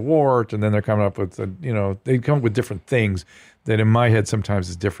coming up with a wart, and then they're coming up with they come up with different things that in my head sometimes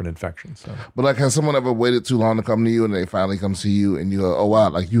is different infections. So. But has someone ever waited too long to come to you, and they finally come see you, and you go, oh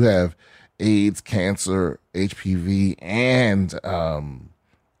wow, you have AIDS, cancer, HPV, and a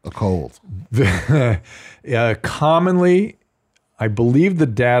cold? Commonly, I believe the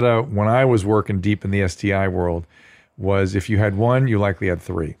data when I was working deep in the STI world was if you had one, you likely had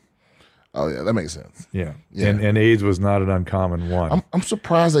three. Oh yeah, that makes sense. Yeah. And AIDS was not an uncommon one. I'm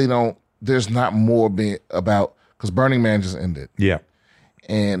surprised there's not more being about, because Burning Man just ended. Yeah.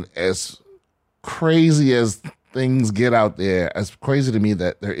 And as crazy as things get out there, it's crazy to me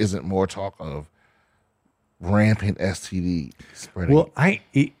that there isn't more talk of rampant STD spreading. Well, I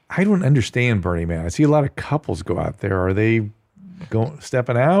don't understand Burning Man. I see a lot of couples go out there. Are they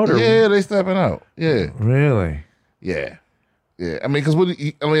stepping out? Or? Yeah, they stepping out. Yeah. Really? Yeah. Yeah. I mean, because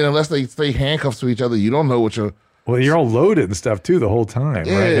unless they stay handcuffed to each other, you don't know what you're. Well, you're all loaded and stuff too the whole time, right?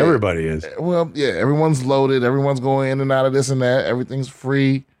 Everybody is. Well, yeah, everyone's loaded. Everyone's going in and out of this and that. Everything's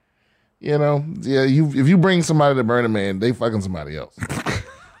free. Yeah. If you bring somebody to Burning Man, they fucking somebody else.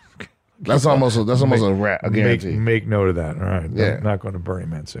 That's almost a guarantee. Make note of that. All right. Yeah. Not going to Burning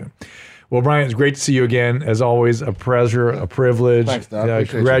Man soon. Well, Brian, it's great to see you again. As always, a pleasure, a privilege. Thanks, Doc.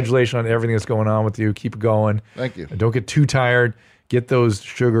 Congratulations on everything that's going on with you. Keep it going. Thank you. And don't get too tired. Get those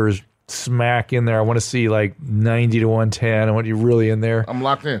sugars smack in there. I want to see 90 to 110. I want you really in there. I'm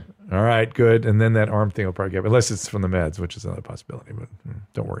locked in. All right, good. And then that arm thing will probably get, unless it's from the meds, which is another possibility, but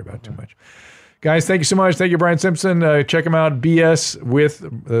don't worry about it too much. Guys, thank you so much. Thank you, Brian Simpson. Check him out, BS with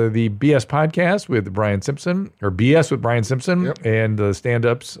the BS podcast with Brian Simpson, or BS with Brian Simpson, and the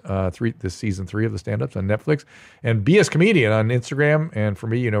stand-ups, this season 3 of the stand-ups on Netflix, and BS Comedian on Instagram. And for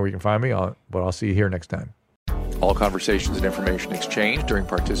me, you know where you can find me, but I'll see you here next time. All conversations and information exchanged during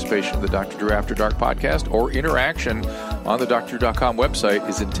participation of the Dr. Drew After Dark podcast or interaction on the drdrew.com website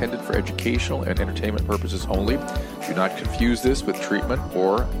is intended for educational and entertainment purposes only. Do not confuse this with treatment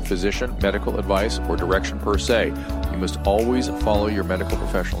or physician medical advice or direction per se. You must always follow your medical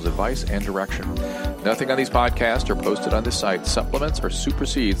professional's advice and direction. Nothing on these podcasts or posted on this site supplements or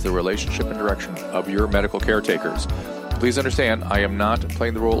supersedes the relationship and direction of your medical caretakers. Please understand, I am not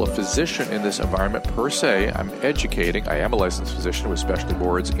playing the role of physician in this environment per se. I'm educating. I am a licensed physician with specialty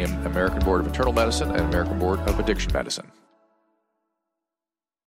boards in American Board of Internal Medicine and American Board of Addiction Medicine.